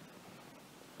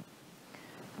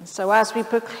 And so as we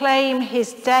proclaim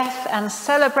his death and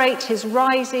celebrate his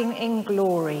rising in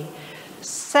glory,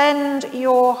 send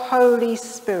your Holy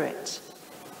Spirit,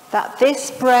 that this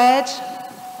bread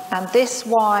and this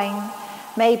wine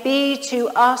may be to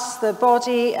us the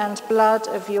body and blood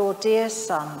of your dear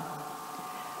Son.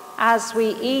 As we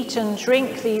eat and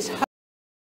drink these holy,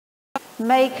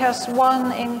 make us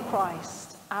one in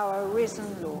Christ, our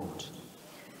risen Lord.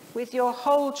 With your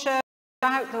whole church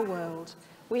throughout the world,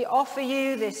 we offer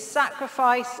you this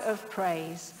sacrifice of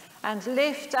praise and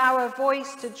lift our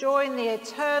voice to join the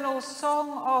eternal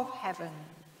song of heaven.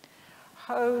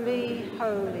 Holy,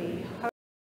 holy, holy,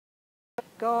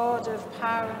 God of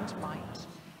power and might,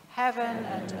 heaven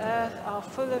and earth are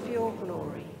full of your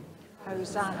glory.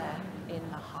 Hosanna in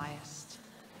the highest.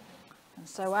 And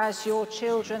so as your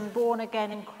children born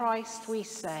again in Christ, we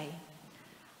say,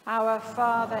 Our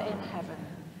Father in heaven,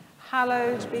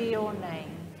 hallowed be your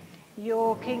name.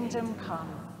 Your kingdom come,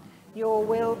 your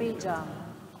will be done,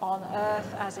 on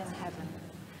earth as in heaven.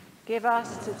 Give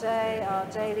us today our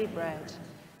daily bread.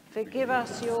 Forgive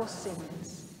us your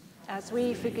sins, as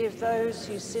we forgive those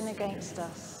who sin against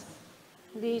us.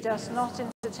 Lead us not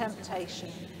into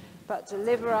temptation, but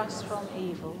deliver us from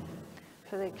evil.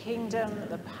 For the kingdom,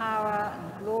 the power,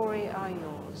 and glory are yours,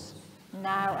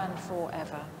 now and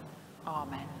forever.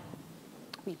 Amen.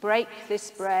 We break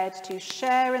this bread to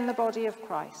share in the body of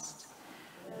Christ.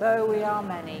 Though we are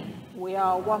many, we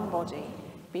are one body,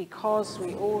 because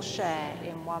we all share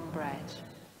in one bread.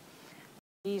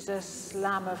 Jesus,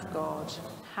 Lamb of God,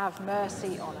 have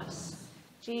mercy on us.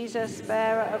 Jesus,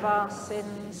 bearer of our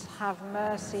sins, have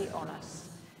mercy on us.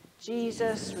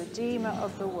 Jesus, Redeemer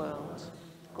of the world,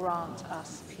 grant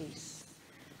us peace.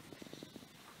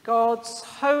 God's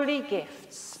holy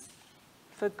gifts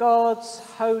for God's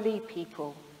holy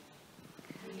people.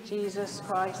 Jesus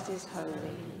Christ is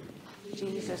holy.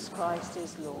 Jesus Christ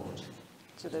is Lord,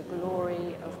 to the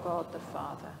glory of God the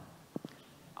Father.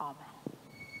 Amen.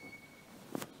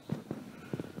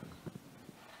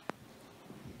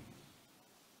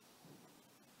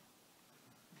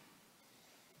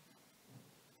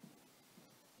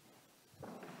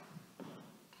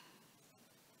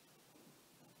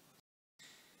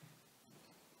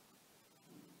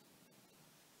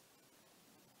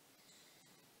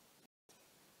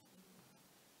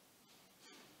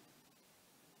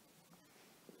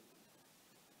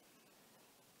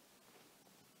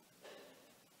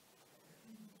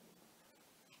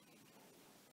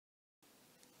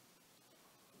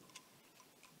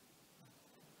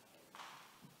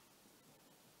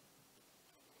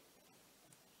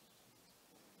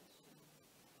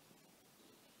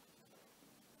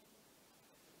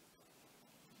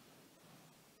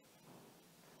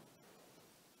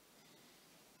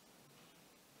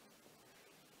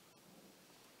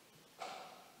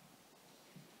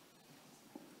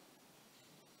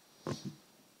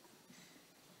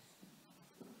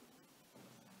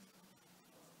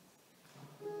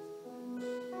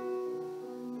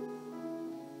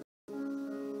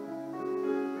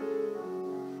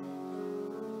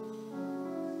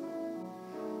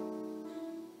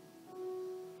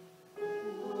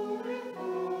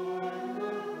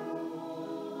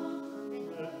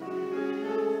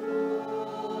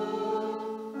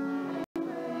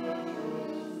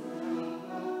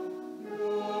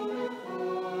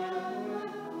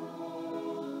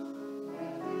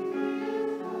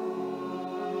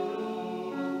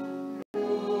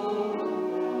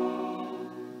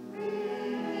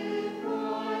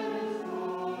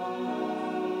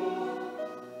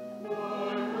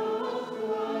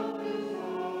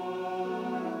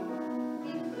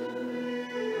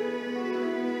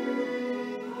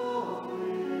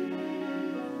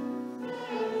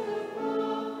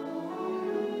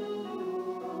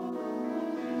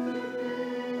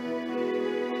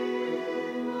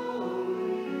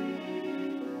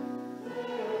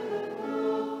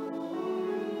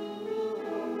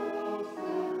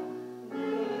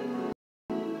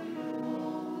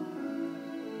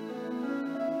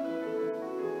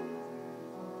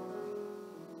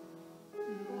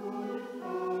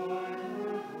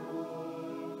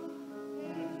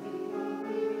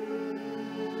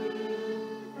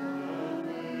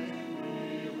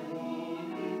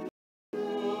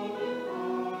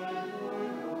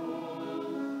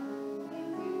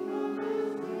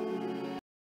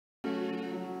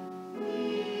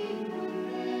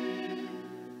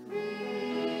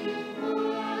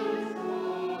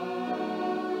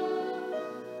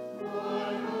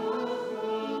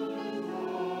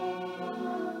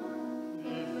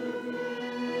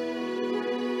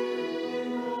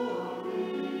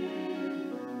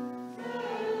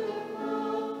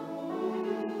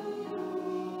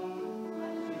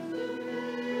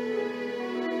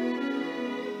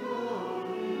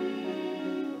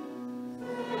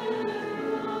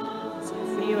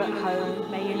 At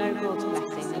home, may you know God's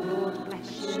blessing. The Lord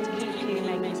bless you and keep you,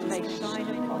 make his face shine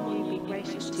upon you, be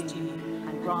gracious to you,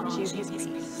 and grant you his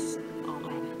peace.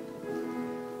 Amen.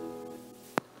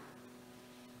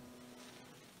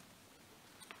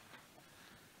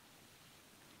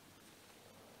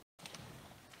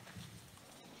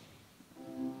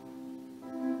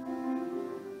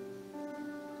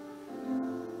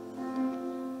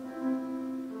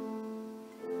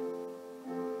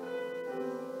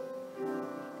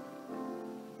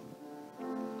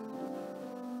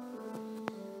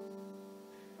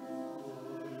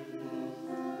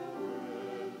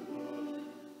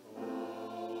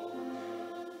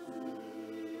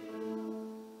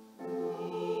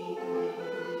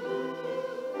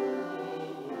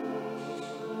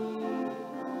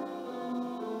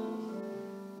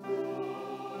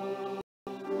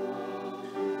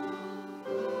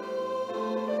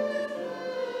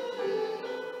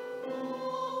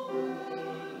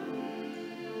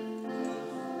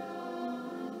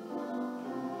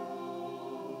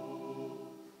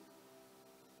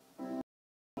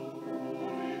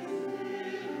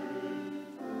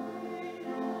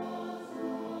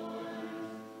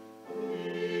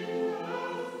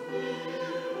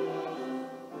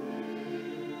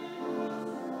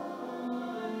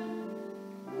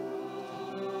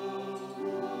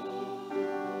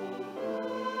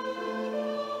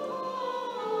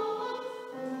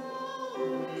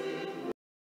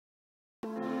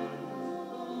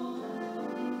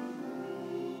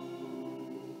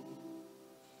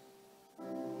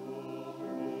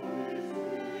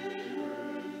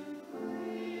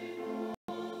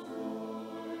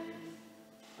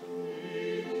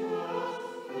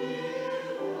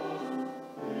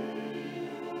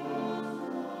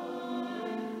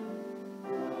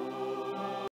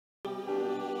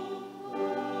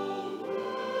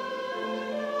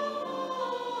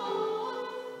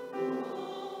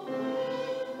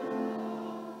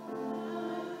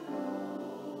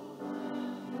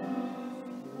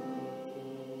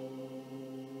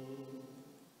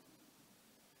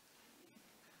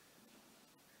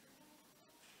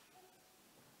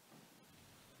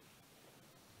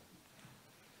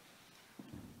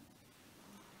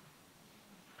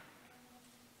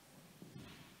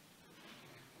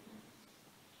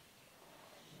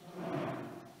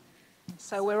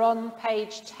 So we're on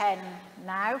page 10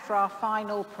 now for our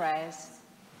final prayers.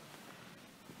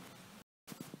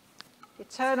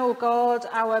 Eternal God,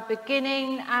 our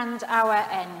beginning and our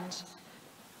end,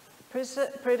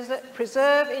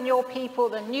 preserve in your people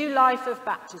the new life of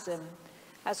baptism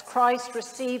as Christ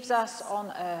receives us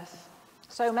on earth.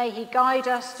 So may he guide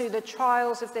us through the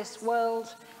trials of this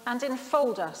world and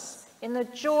enfold us in the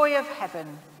joy of heaven,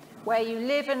 where you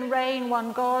live and reign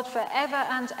one God forever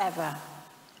and ever.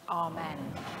 Amen.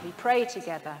 We pray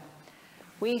together.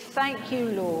 We thank you,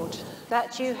 Lord,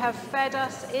 that you have fed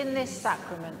us in this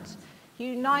sacrament,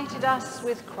 united us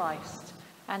with Christ,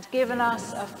 and given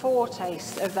us a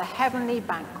foretaste of the heavenly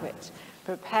banquet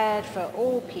prepared for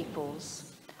all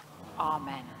peoples.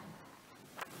 Amen.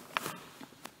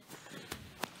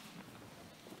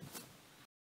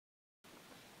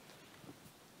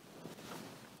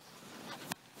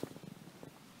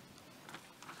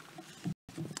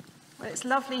 Well, it's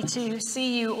lovely to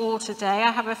see you all today.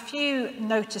 I have a few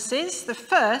notices. The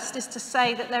first is to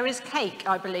say that there is cake,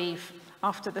 I believe,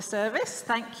 after the service.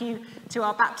 Thank you to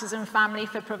our baptism family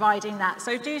for providing that.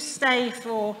 So do stay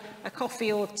for a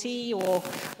coffee or tea or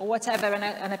whatever,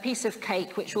 and a piece of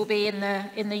cake, which will be in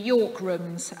the York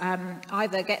rooms.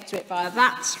 Either get to it via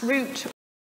that route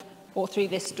or through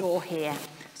this door here.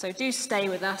 So do stay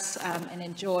with us and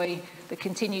enjoy the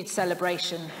continued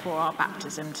celebration for our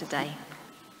baptism today.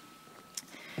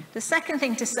 The second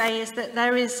thing to say is that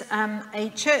there is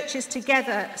a Churches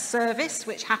Together service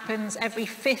which happens every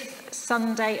 5th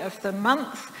Sunday of the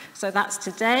month. So that's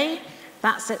today.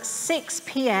 That's at 6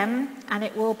 p.m. and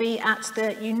it will be at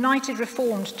the United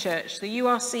Reformed Church, the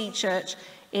URC Church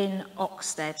in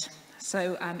Oxted.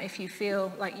 So if you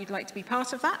feel like you'd like to be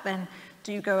part of that, then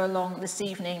do go along this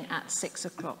evening at 6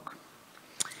 o'clock.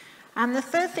 And the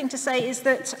third thing to say is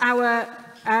that our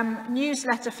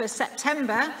newsletter for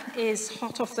September is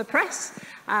hot off the press.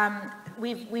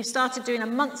 We've started doing a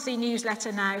monthly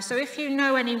newsletter now, so if you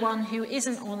know anyone who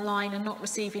isn't online and not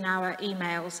receiving our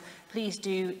emails, please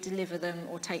do deliver them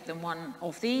or take them one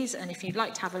of these, and if you'd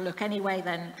like to have a look anyway,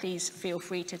 then please feel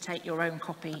free to take your own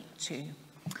copy too.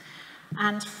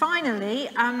 And finally,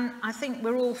 I think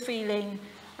we're all feeling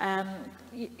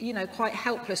quite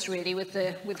helpless really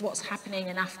with what's happening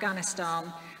in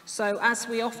Afghanistan. So as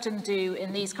we often do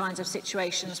in these kinds of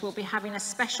situations, we'll be having a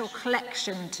special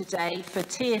collection today for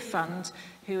Tear Fund,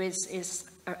 who is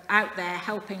out there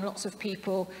helping lots of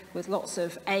people with lots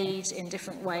of aid in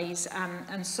different ways.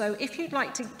 And so if you'd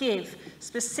like to give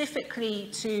specifically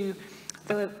to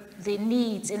the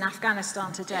needs in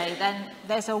Afghanistan today, then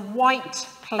there's a white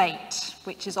plate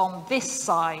which is on this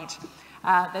side.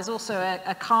 There's also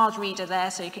a card reader there,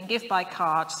 so you can give by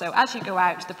card. So as you go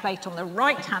out, the plate on the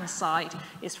right-hand side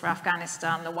is for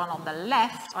Afghanistan. The one on the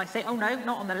left, I think, oh no,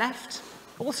 not on the left,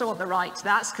 also on the right,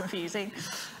 that's confusing.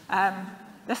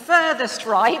 The furthest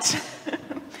right,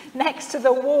 next to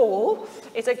the wall,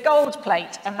 is a gold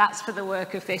plate, and that's for the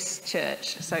work of this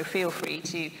church. So feel free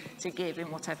to give in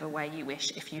whatever way you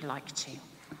wish, if you'd like to.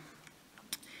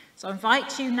 So I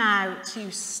invite you now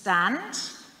to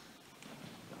stand.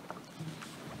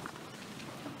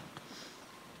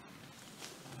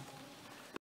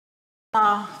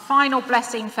 Our final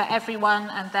blessing for everyone,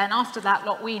 and then after that,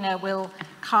 Lotwina will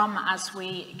come as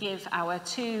we give our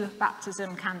 2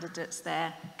 baptism candidates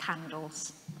their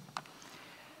candles.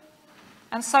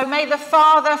 And so may the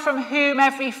Father, from whom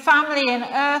every family in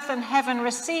earth and heaven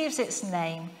receives its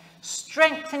name,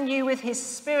 strengthen you with his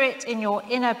Spirit in your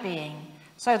inner being,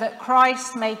 so that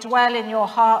Christ may dwell in your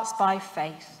hearts by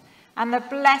faith. And the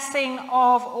blessing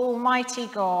of Almighty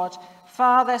God,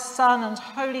 Father, Son, and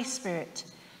Holy Spirit,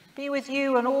 be with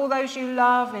you and all those you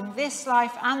love in this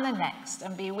life and the next,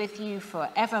 and be with you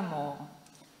forevermore.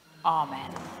 Amen.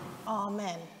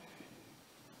 Amen.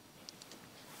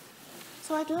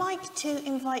 So I'd like to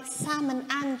invite Sam and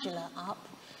Angela up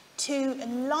to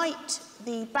light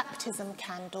the baptism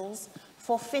candles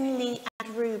for Finley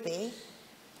and Ruby.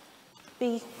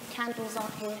 The candles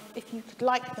are here, if you could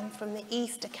light them from the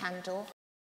Easter candle.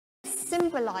 This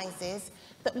symbolises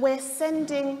that we're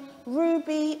sending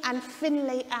Ruby and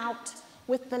Finley out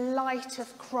with the light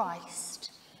of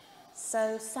Christ.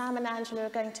 So Sam and Angela are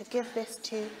going to give this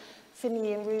to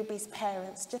Finley and Ruby's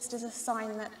parents, just as a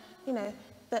sign that,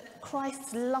 that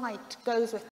Christ's light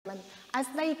goes with them. And as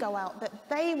they go out, that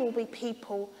they will be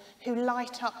people who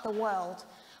light up the world,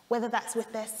 whether that's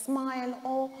with their smile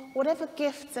or whatever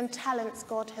gifts and talents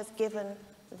God has given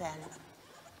them.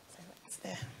 So that's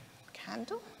the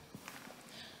candle.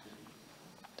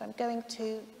 I'm going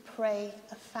to pray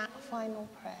a final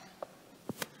prayer.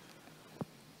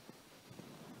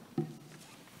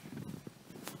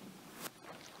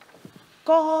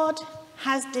 God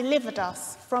has delivered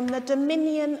us from the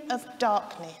dominion of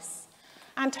darkness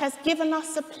and has given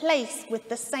us a place with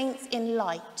the saints in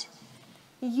light.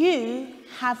 You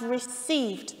have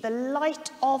received the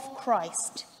light of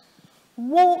Christ.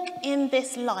 Walk in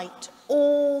this light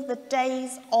all the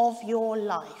days of your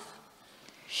life.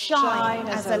 Shine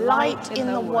as a light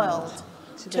in the world,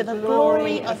 to the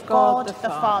glory of God the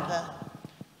Father.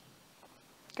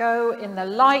 Go in the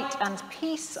light and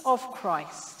peace of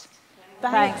Christ.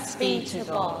 Thanks be to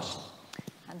God.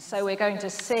 And so we're going to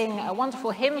sing a wonderful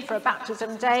hymn for a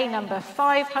baptism day, number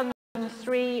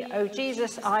 503, O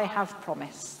Jesus, I have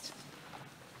promised.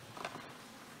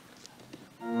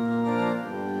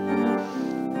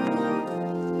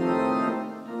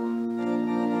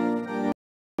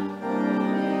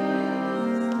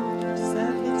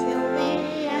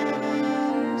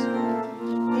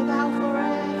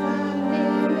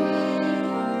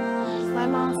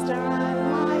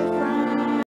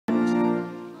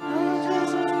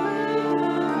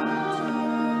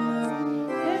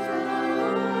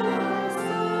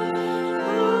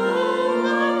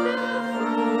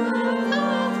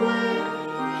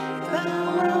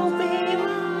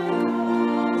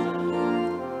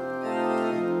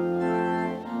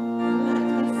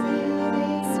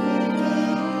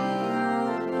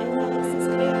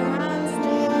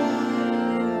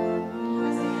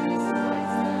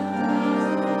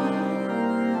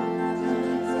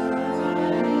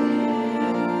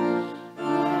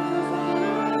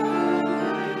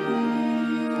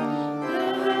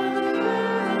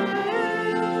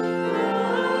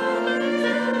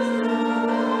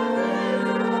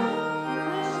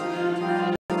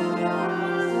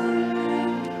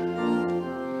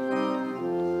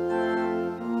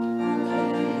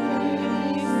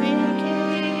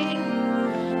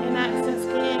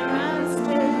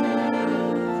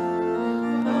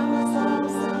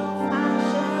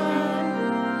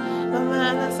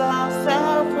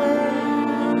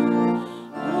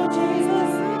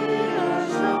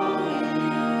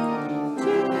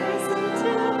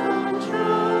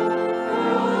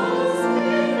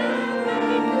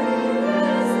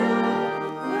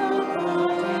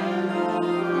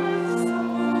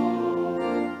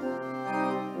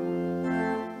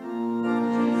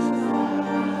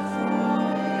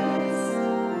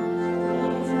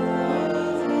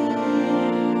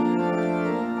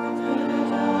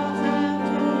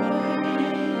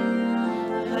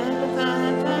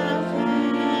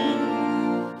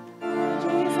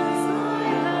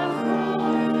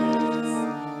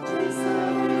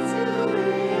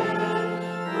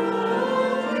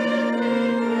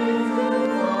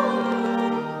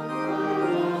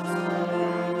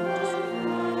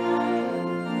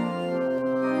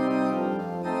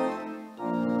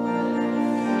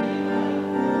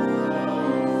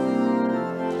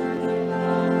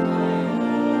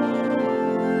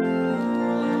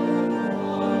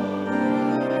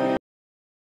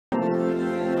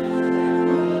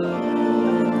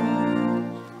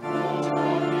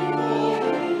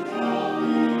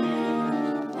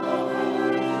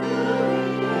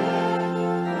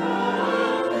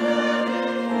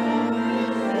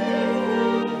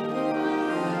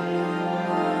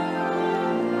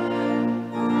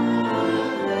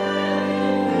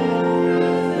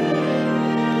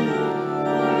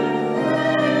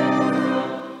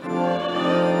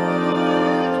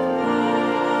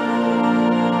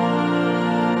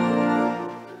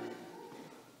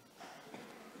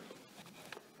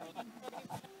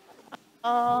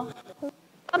 Well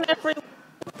done, everyone.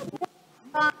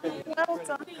 Well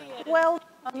done. Well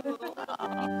done.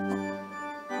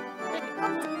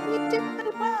 You did so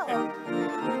well.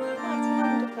 That's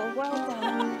wonderful. Well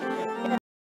done.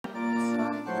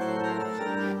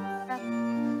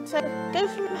 So go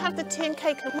through and have the tea and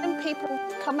cake, and when people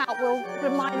come out, we'll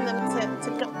remind them to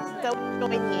go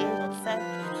join you. So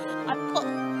I've got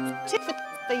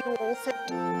certificates for you all, so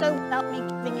don't go without me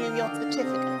giving you your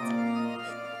certificate.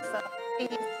 So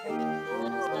please.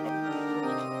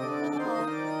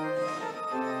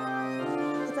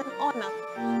 It's an honour.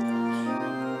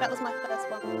 That was my first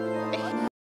one.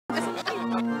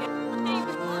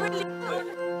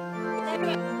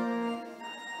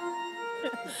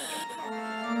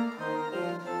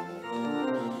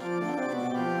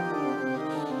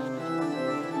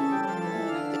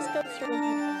 Let's go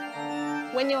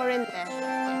through when you're in there.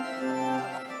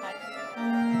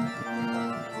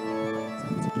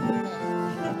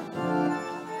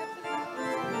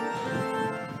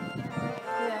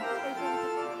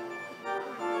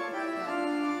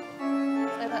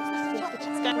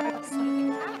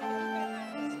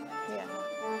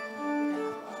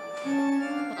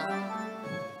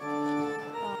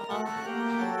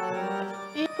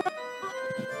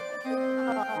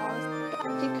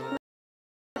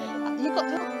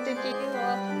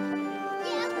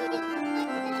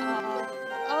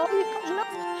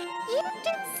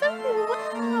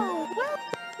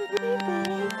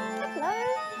 Hello.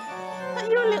 Is that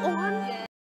your little one? Yeah.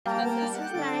 What's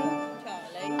his name?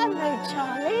 Charlie. Hello,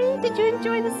 Charlie. Did you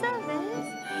enjoy the service?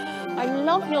 I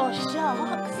love your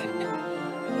sharks.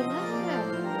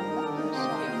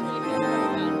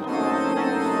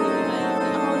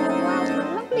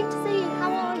 Lovely to see you.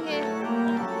 How are you?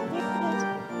 You good?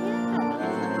 Yeah.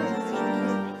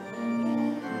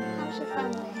 How's your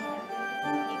family?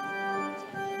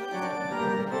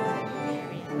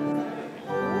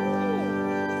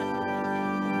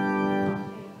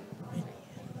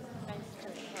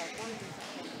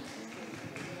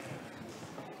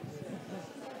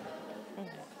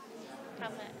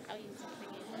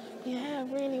 Yeah,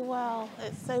 really well.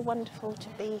 It's so wonderful to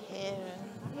be here,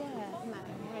 and yeah, no,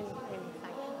 really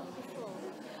thankful.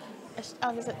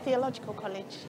 I was at theological college